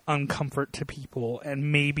causing uncomfort to people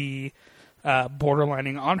and maybe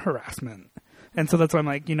borderlining on harassment. And so that's why I'm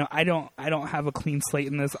like, you know, I don't have a clean slate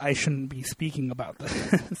in this. I shouldn't be speaking about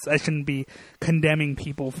this. I shouldn't be condemning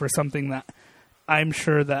people for something that I'm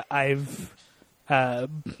sure that I've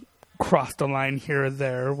crossed a line here or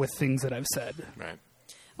there with things that I've said. Right.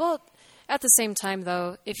 Well, at the same time,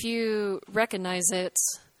 though, if you recognize it,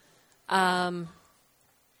 and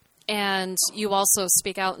you also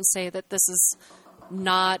speak out and say that this is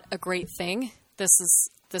not a great thing, this is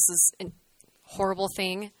a horrible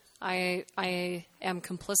thing, I am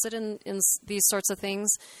complicit in these sorts of things.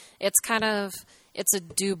 It's a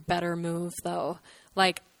do better move, though.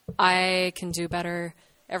 Like, I can do better.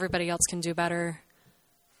 Everybody else can do better.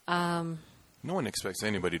 No one expects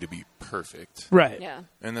anybody to be perfect. Right. Yeah.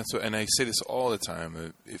 And and I say this all the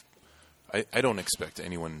time. I don't expect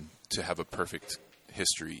anyone to have a perfect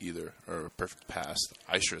history either, or a perfect past.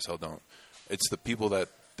 I sure as hell don't. It's the people that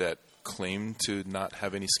claim to not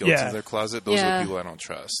have any skeletons in their closet. Those are the people I don't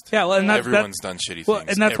trust. Yeah, well, and everyone's done shitty things.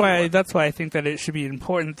 And that's why I think that it should be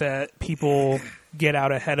important that people get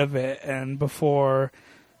out ahead of it, and before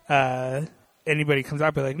anybody comes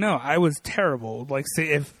out, be like, no, I was terrible. Like, say,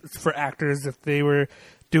 if for actors, if they were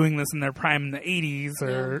doing this in their prime in the 80s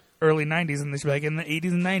or early 90s, and they should be like, in the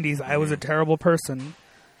 80s and 90s, I was a terrible person,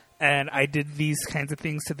 and I did these kinds of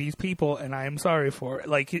things to these people, and I am sorry for it.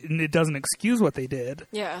 Like, it doesn't excuse what they did.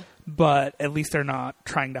 Yeah. But at least they're not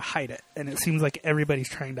trying to hide it. And it seems like everybody's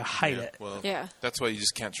trying to hide it. Well, yeah. That's why you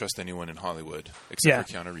just can't trust anyone in Hollywood, except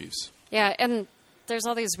for Keanu Reeves. Yeah, and there's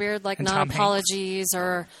all these weird, like, non-apologies,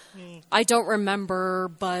 or I don't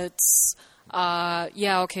remember, but,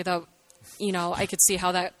 okay, that, you know, I could see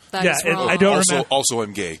how that is wrong. I don't remember. Also,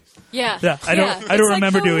 I'm gay. Yeah. Yeah, I don't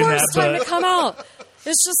remember doing that. It's the worst time to come out.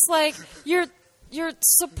 It's just like you're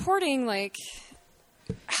supporting, like,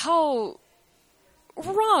 how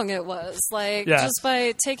wrong it was, like, just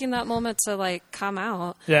by taking that moment to, like, come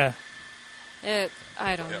out. Yeah.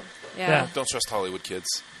 I don't know. Yeah. Don't trust Hollywood kids.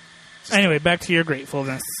 Anyway, back to your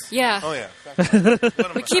gratefulness. Yeah. Oh, yeah.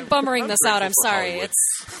 We keep bummering this out. I'm sorry.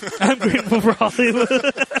 I'm grateful for Hollywood.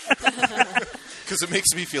 Because it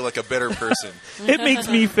makes me feel like a better person. It makes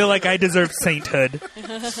me feel like I deserve sainthood.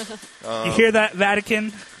 You hear that,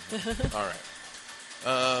 Vatican? All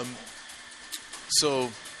right. So,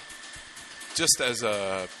 just as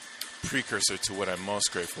a precursor to what I'm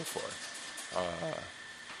most grateful for,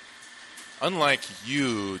 unlike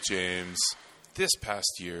you, James, this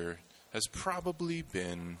past year has probably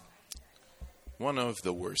been one of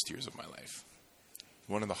the worst years of my life.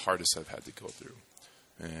 One of the hardest I've had to go through.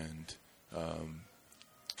 And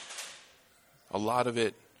a lot of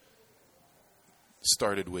it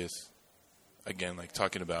started with, again, like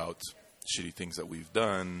talking about shitty things that we've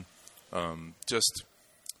done, just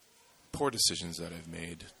poor decisions that I've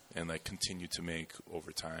made and like continue to make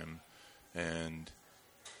over time. And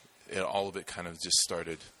all of it kind of just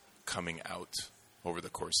started coming out over the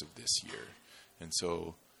course of this year. And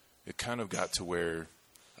so it kind of got to where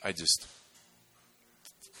I just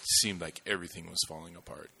seemed like everything was falling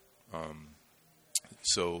apart.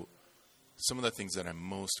 So some of the things that I'm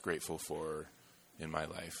most grateful for in my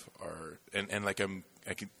life are, and like I'm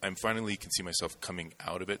finally can see myself coming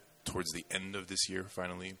out of it towards the end of this year,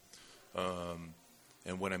 finally.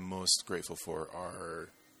 And what I'm most grateful for are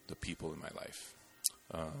the people in my life.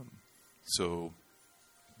 So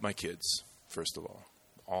my kids, first of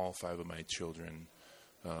all 5 of my children,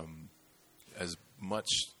 as much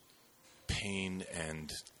pain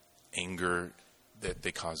and anger that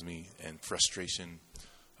they cause me and frustration,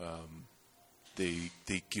 they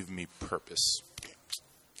give me purpose.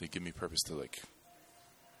 They give me purpose to like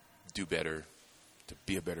do better, to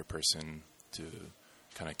be a better person, to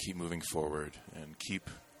kind of keep moving forward and keep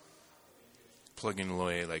plugging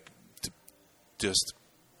away, like to just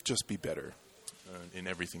be better in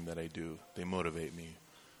everything that I do. They motivate me.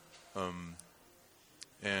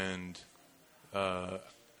 And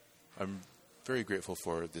I'm very grateful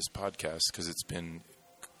for this podcast because it's been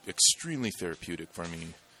extremely therapeutic for me,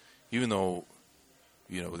 even though,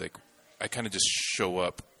 you know, like I kind of just show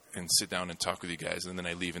up and sit down and talk with you guys, and then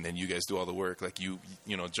I leave, and then you guys do all the work. Like you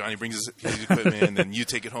know, Johnny brings his equipment, and then you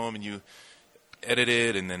take it home and you edit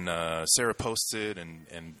it, and then Sarah posts it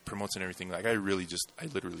and promotes and everything. Like I literally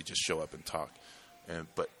just show up and talk,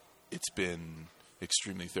 but it's been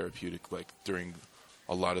extremely therapeutic. Like during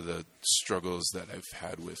a lot of the struggles that I've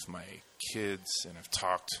had with my kids, and I've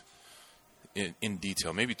talked in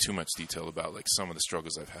detail, maybe too much detail, about like some of the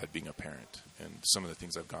struggles I've had being a parent and some of the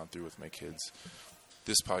things I've gone through with my kids.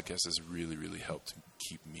 This podcast has really, really helped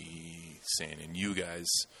keep me sane. And you guys,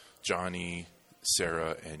 Johnny,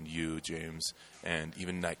 Sarah, and you, James, and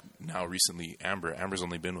even like now recently, Amber. Amber's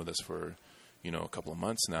only been with us for, a couple of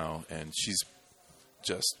months now, and she's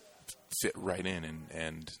just fit right in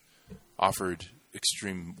and offered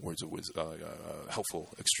extreme words of wisdom,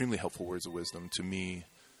 extremely helpful words of wisdom to me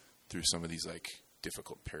through some of these like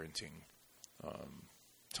difficult parenting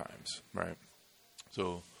times, right?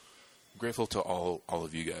 So grateful to all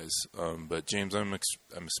of you guys, but James, I'm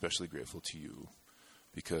especially grateful to you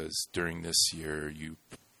because during this year you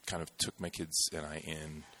kind of took my kids and I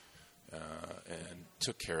in and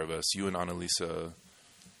took care of us. You and Annalisa,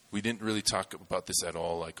 we didn't really talk about this at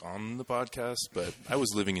all, like on the podcast, but I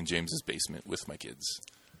was living in James's basement with my kids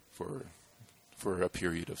for a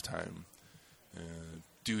period of time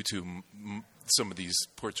due to some of these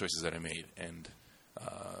poor choices that I made. And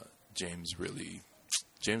James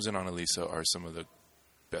and Annalisa are some of the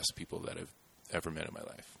best people that I've ever met in my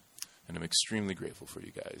life. And I'm extremely grateful for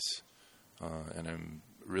you guys. And I'm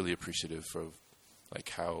really appreciative of like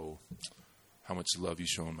how much love you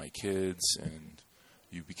show my kids, and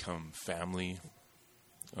you become family.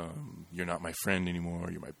 You're not my friend anymore.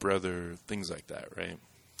 You're my brother, things like that, right?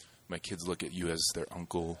 My kids look at you as their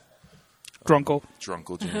uncle. Drunkle.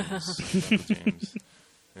 Drunkle James. Drunkle James.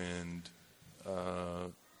 And,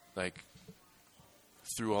 like,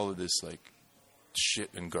 through all of this, like, shit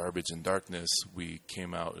and garbage and darkness, we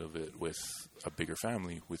came out of it with a bigger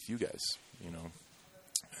family with you guys,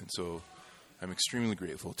 And so I'm extremely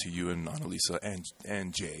grateful to you and Annalisa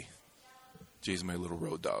and Jay. Jay's my little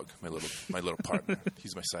road dog, my little partner.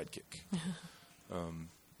 He's my sidekick.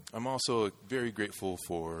 I'm also very grateful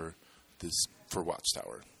for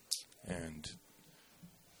Watchtower, and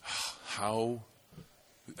how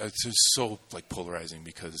it's just so like polarizing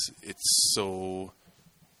because it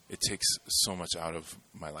takes so much out of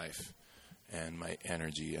my life and my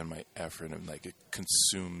energy and my effort, and like it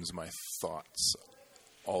consumes my thoughts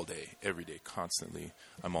all day, every day, constantly.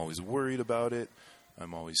 I'm always worried about it.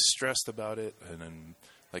 I'm always stressed about it, and I'm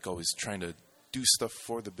like always trying to do stuff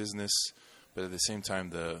for the business, but at the same time,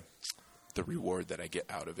 the reward that I get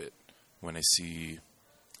out of it when I see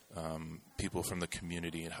people from the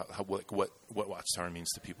community and how what Watchtower means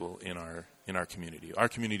to people in our community. Our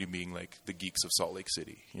community being like the geeks of Salt Lake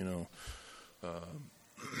City,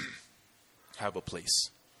 have a place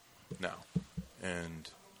now, and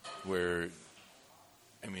where,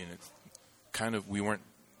 I mean, it's kind of, we weren't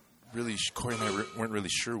really, Corey and I weren't really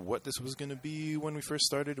sure what this was going to be when we first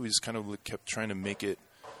started. We just kind of kept trying to make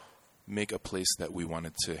a place that we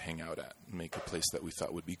wanted to hang out at, make a place that we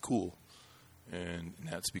thought would be cool. And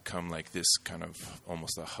that's become like this kind of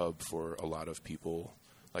almost a hub for a lot of people,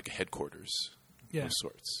 like a headquarters of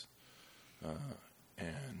sorts.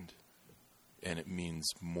 And it means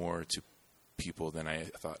more to people than I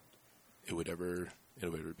thought it would ever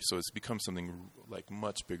be. So it's become something like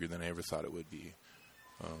much bigger than I ever thought it would be.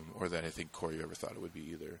 Or that I think Corey ever thought it would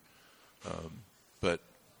be either. But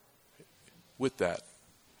with that,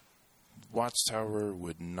 Watchtower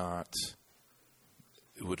would have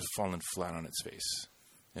fallen flat on its face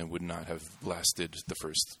and would not have lasted the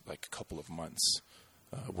first like couple of months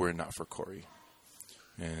were it not for Corey.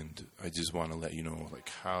 And I just want to let you know like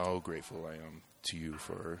how grateful I am to you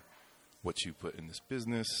for what you put in this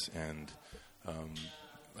business, and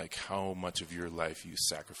like how much of your life you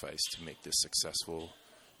sacrificed to make this successful.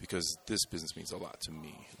 Because this business means a lot to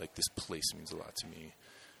me. Like, this place means a lot to me.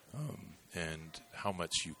 And how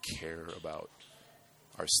much you care about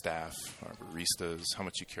our staff, our baristas, how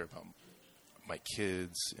much you care about my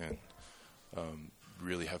kids, and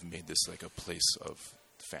really have made this like a place of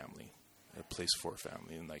family, a place for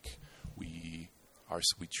family. And like, we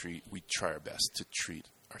try our best to treat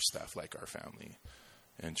our staff like our family,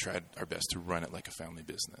 and tried our best to run it like a family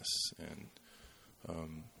business. And,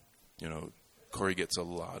 Corey gets a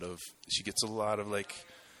lot of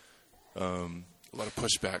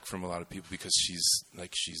pushback from a lot of people because she's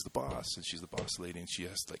the boss, and she's the boss lady, and she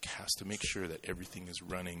has to make sure that everything is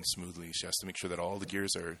running smoothly. She has to make sure that all the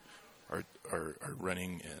gears are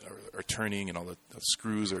running and are turning, and all the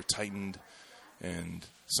screws are tightened. And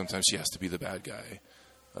sometimes she has to be the bad guy.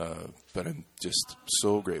 But I'm just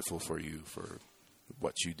so grateful for you for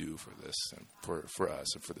what you do for this and for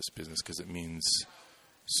us and for this business, because it means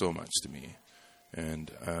so much to me.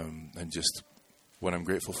 And just what I'm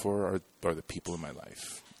grateful for are the people in my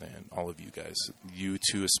life and all of you guys. You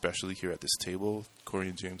two, especially here at this table, Corey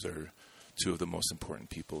and James, are two of the most important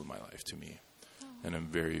people in my life to me. And I'm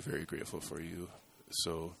very, very grateful for you.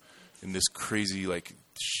 So in this crazy,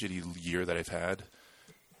 shitty year that I've had,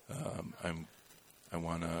 I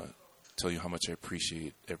want to tell you how much I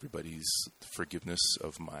appreciate everybody's forgiveness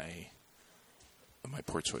of my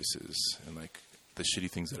poor choices and the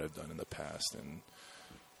shitty things that I've done in the past. And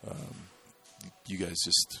you guys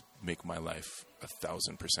just make my life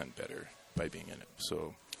 1,000% better by being in it.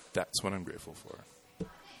 So that's what I'm grateful for.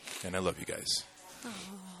 And I love you guys.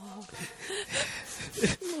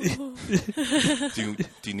 Do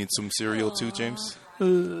you need some cereal too, James?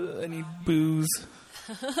 I need booze.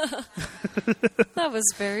 That was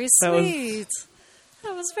very sweet.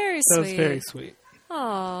 That was very sweet. That was very sweet.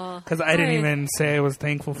 Aww. Because I didn't even say I was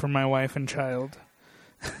thankful for my wife and child.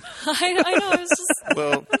 I know. I was just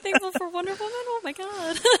I'm thankful for Wonder Woman. Oh my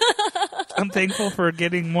god. I'm thankful for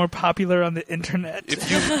getting more popular on the internet.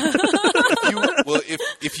 If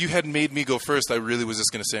you had made me go first, I really was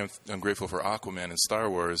just going to say I'm grateful for Aquaman and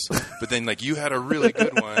Star Wars. But then you had a really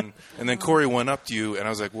good one, and then Corey one-upped you, and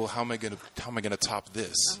I was like, well, how am I going to top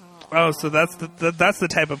this? Oh, so that's the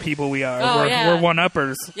type of people we are. Oh, we're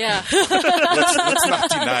one-uppers. Yeah. Let's not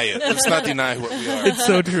deny it. Let's not deny what we are. It's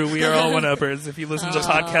so true. We are all one-uppers. If you listen to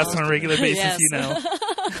podcasts on a regular basis, yes. you know.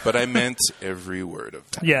 But I meant every word of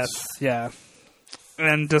that. Yes, yeah.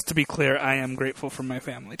 And just to be clear, I am grateful for my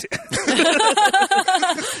family, too.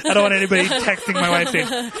 I don't want anybody texting my wife saying,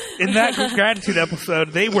 in that gratitude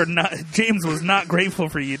episode, James was not grateful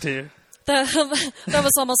for you two. That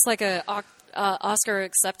was almost like a Oscar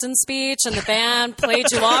acceptance speech, and the band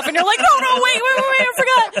played you off, and you're like, no, wait, I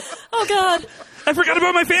forgot. Oh, God. I forgot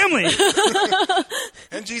about my family.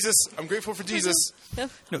 And Jesus. I'm grateful for Jesus. Yeah.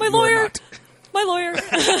 No, My lawyer.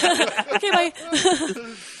 Okay, bye.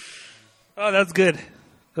 Oh, that's good.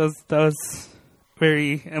 That was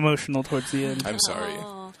very emotional towards the end. I'm sorry.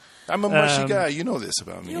 I'm a mushy guy. You know this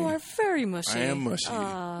about me. You are very mushy. I am mushy.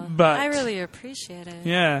 But I really appreciate it.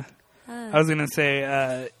 Yeah. I was going to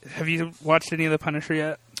say, have you watched any of The Punisher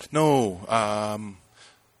yet? No. I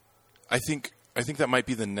think that might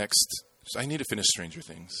be the next. I need to finish Stranger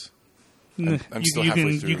Things. I'm still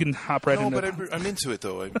halfway through. You can hop right into it. I'm into it,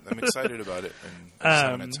 though. I'm excited about it, and I just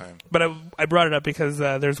haven't had time. But I brought it up because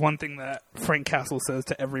there's one thing that Frank Castle says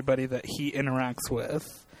to everybody that he interacts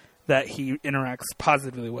with, that he interacts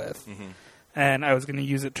positively with. Mm-hmm. And I was going to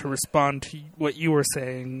use it to respond to what you were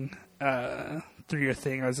saying through your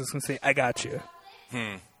thing. I was just going to say, I got you.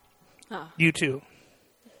 Oh. You too.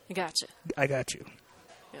 I got you. I got you.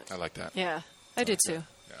 Yeah. I like that. Yeah, I do too.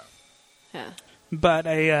 Yeah. But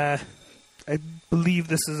I believe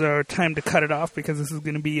this is our time to cut it off because this is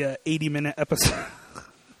going to be a 80-minute episode.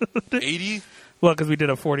 80? Well, because we did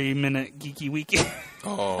a 40-minute Geeky Weeky.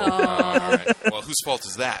 All right. Well, whose fault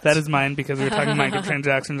is that? That is mine because we were talking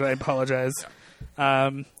microtransactions. I apologize. Yeah.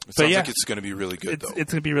 It sounds like it's going to be really good, though.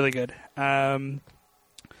 It's going to be really good.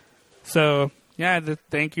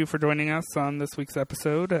 Thank you for joining us on this week's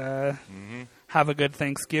episode. Have a good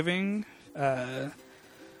Thanksgiving.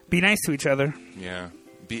 Be nice to each other. Yeah.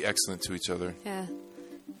 Be excellent to each other. Yeah.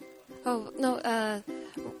 Oh, no,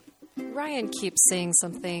 Ryan keeps saying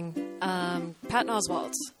something. Patton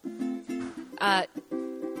Oswalt.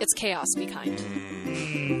 It's chaos, be kind.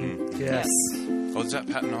 Yes. Oh, is that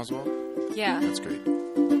Patton Oswalt? Yeah. That's great.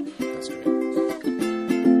 That's great.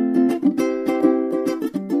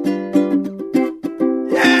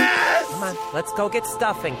 Yes! Come on, let's go get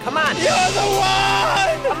stuffing. Come on. You're the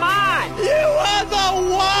one! Come on! You are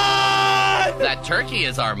the one! That turkey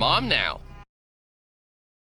is our mom now.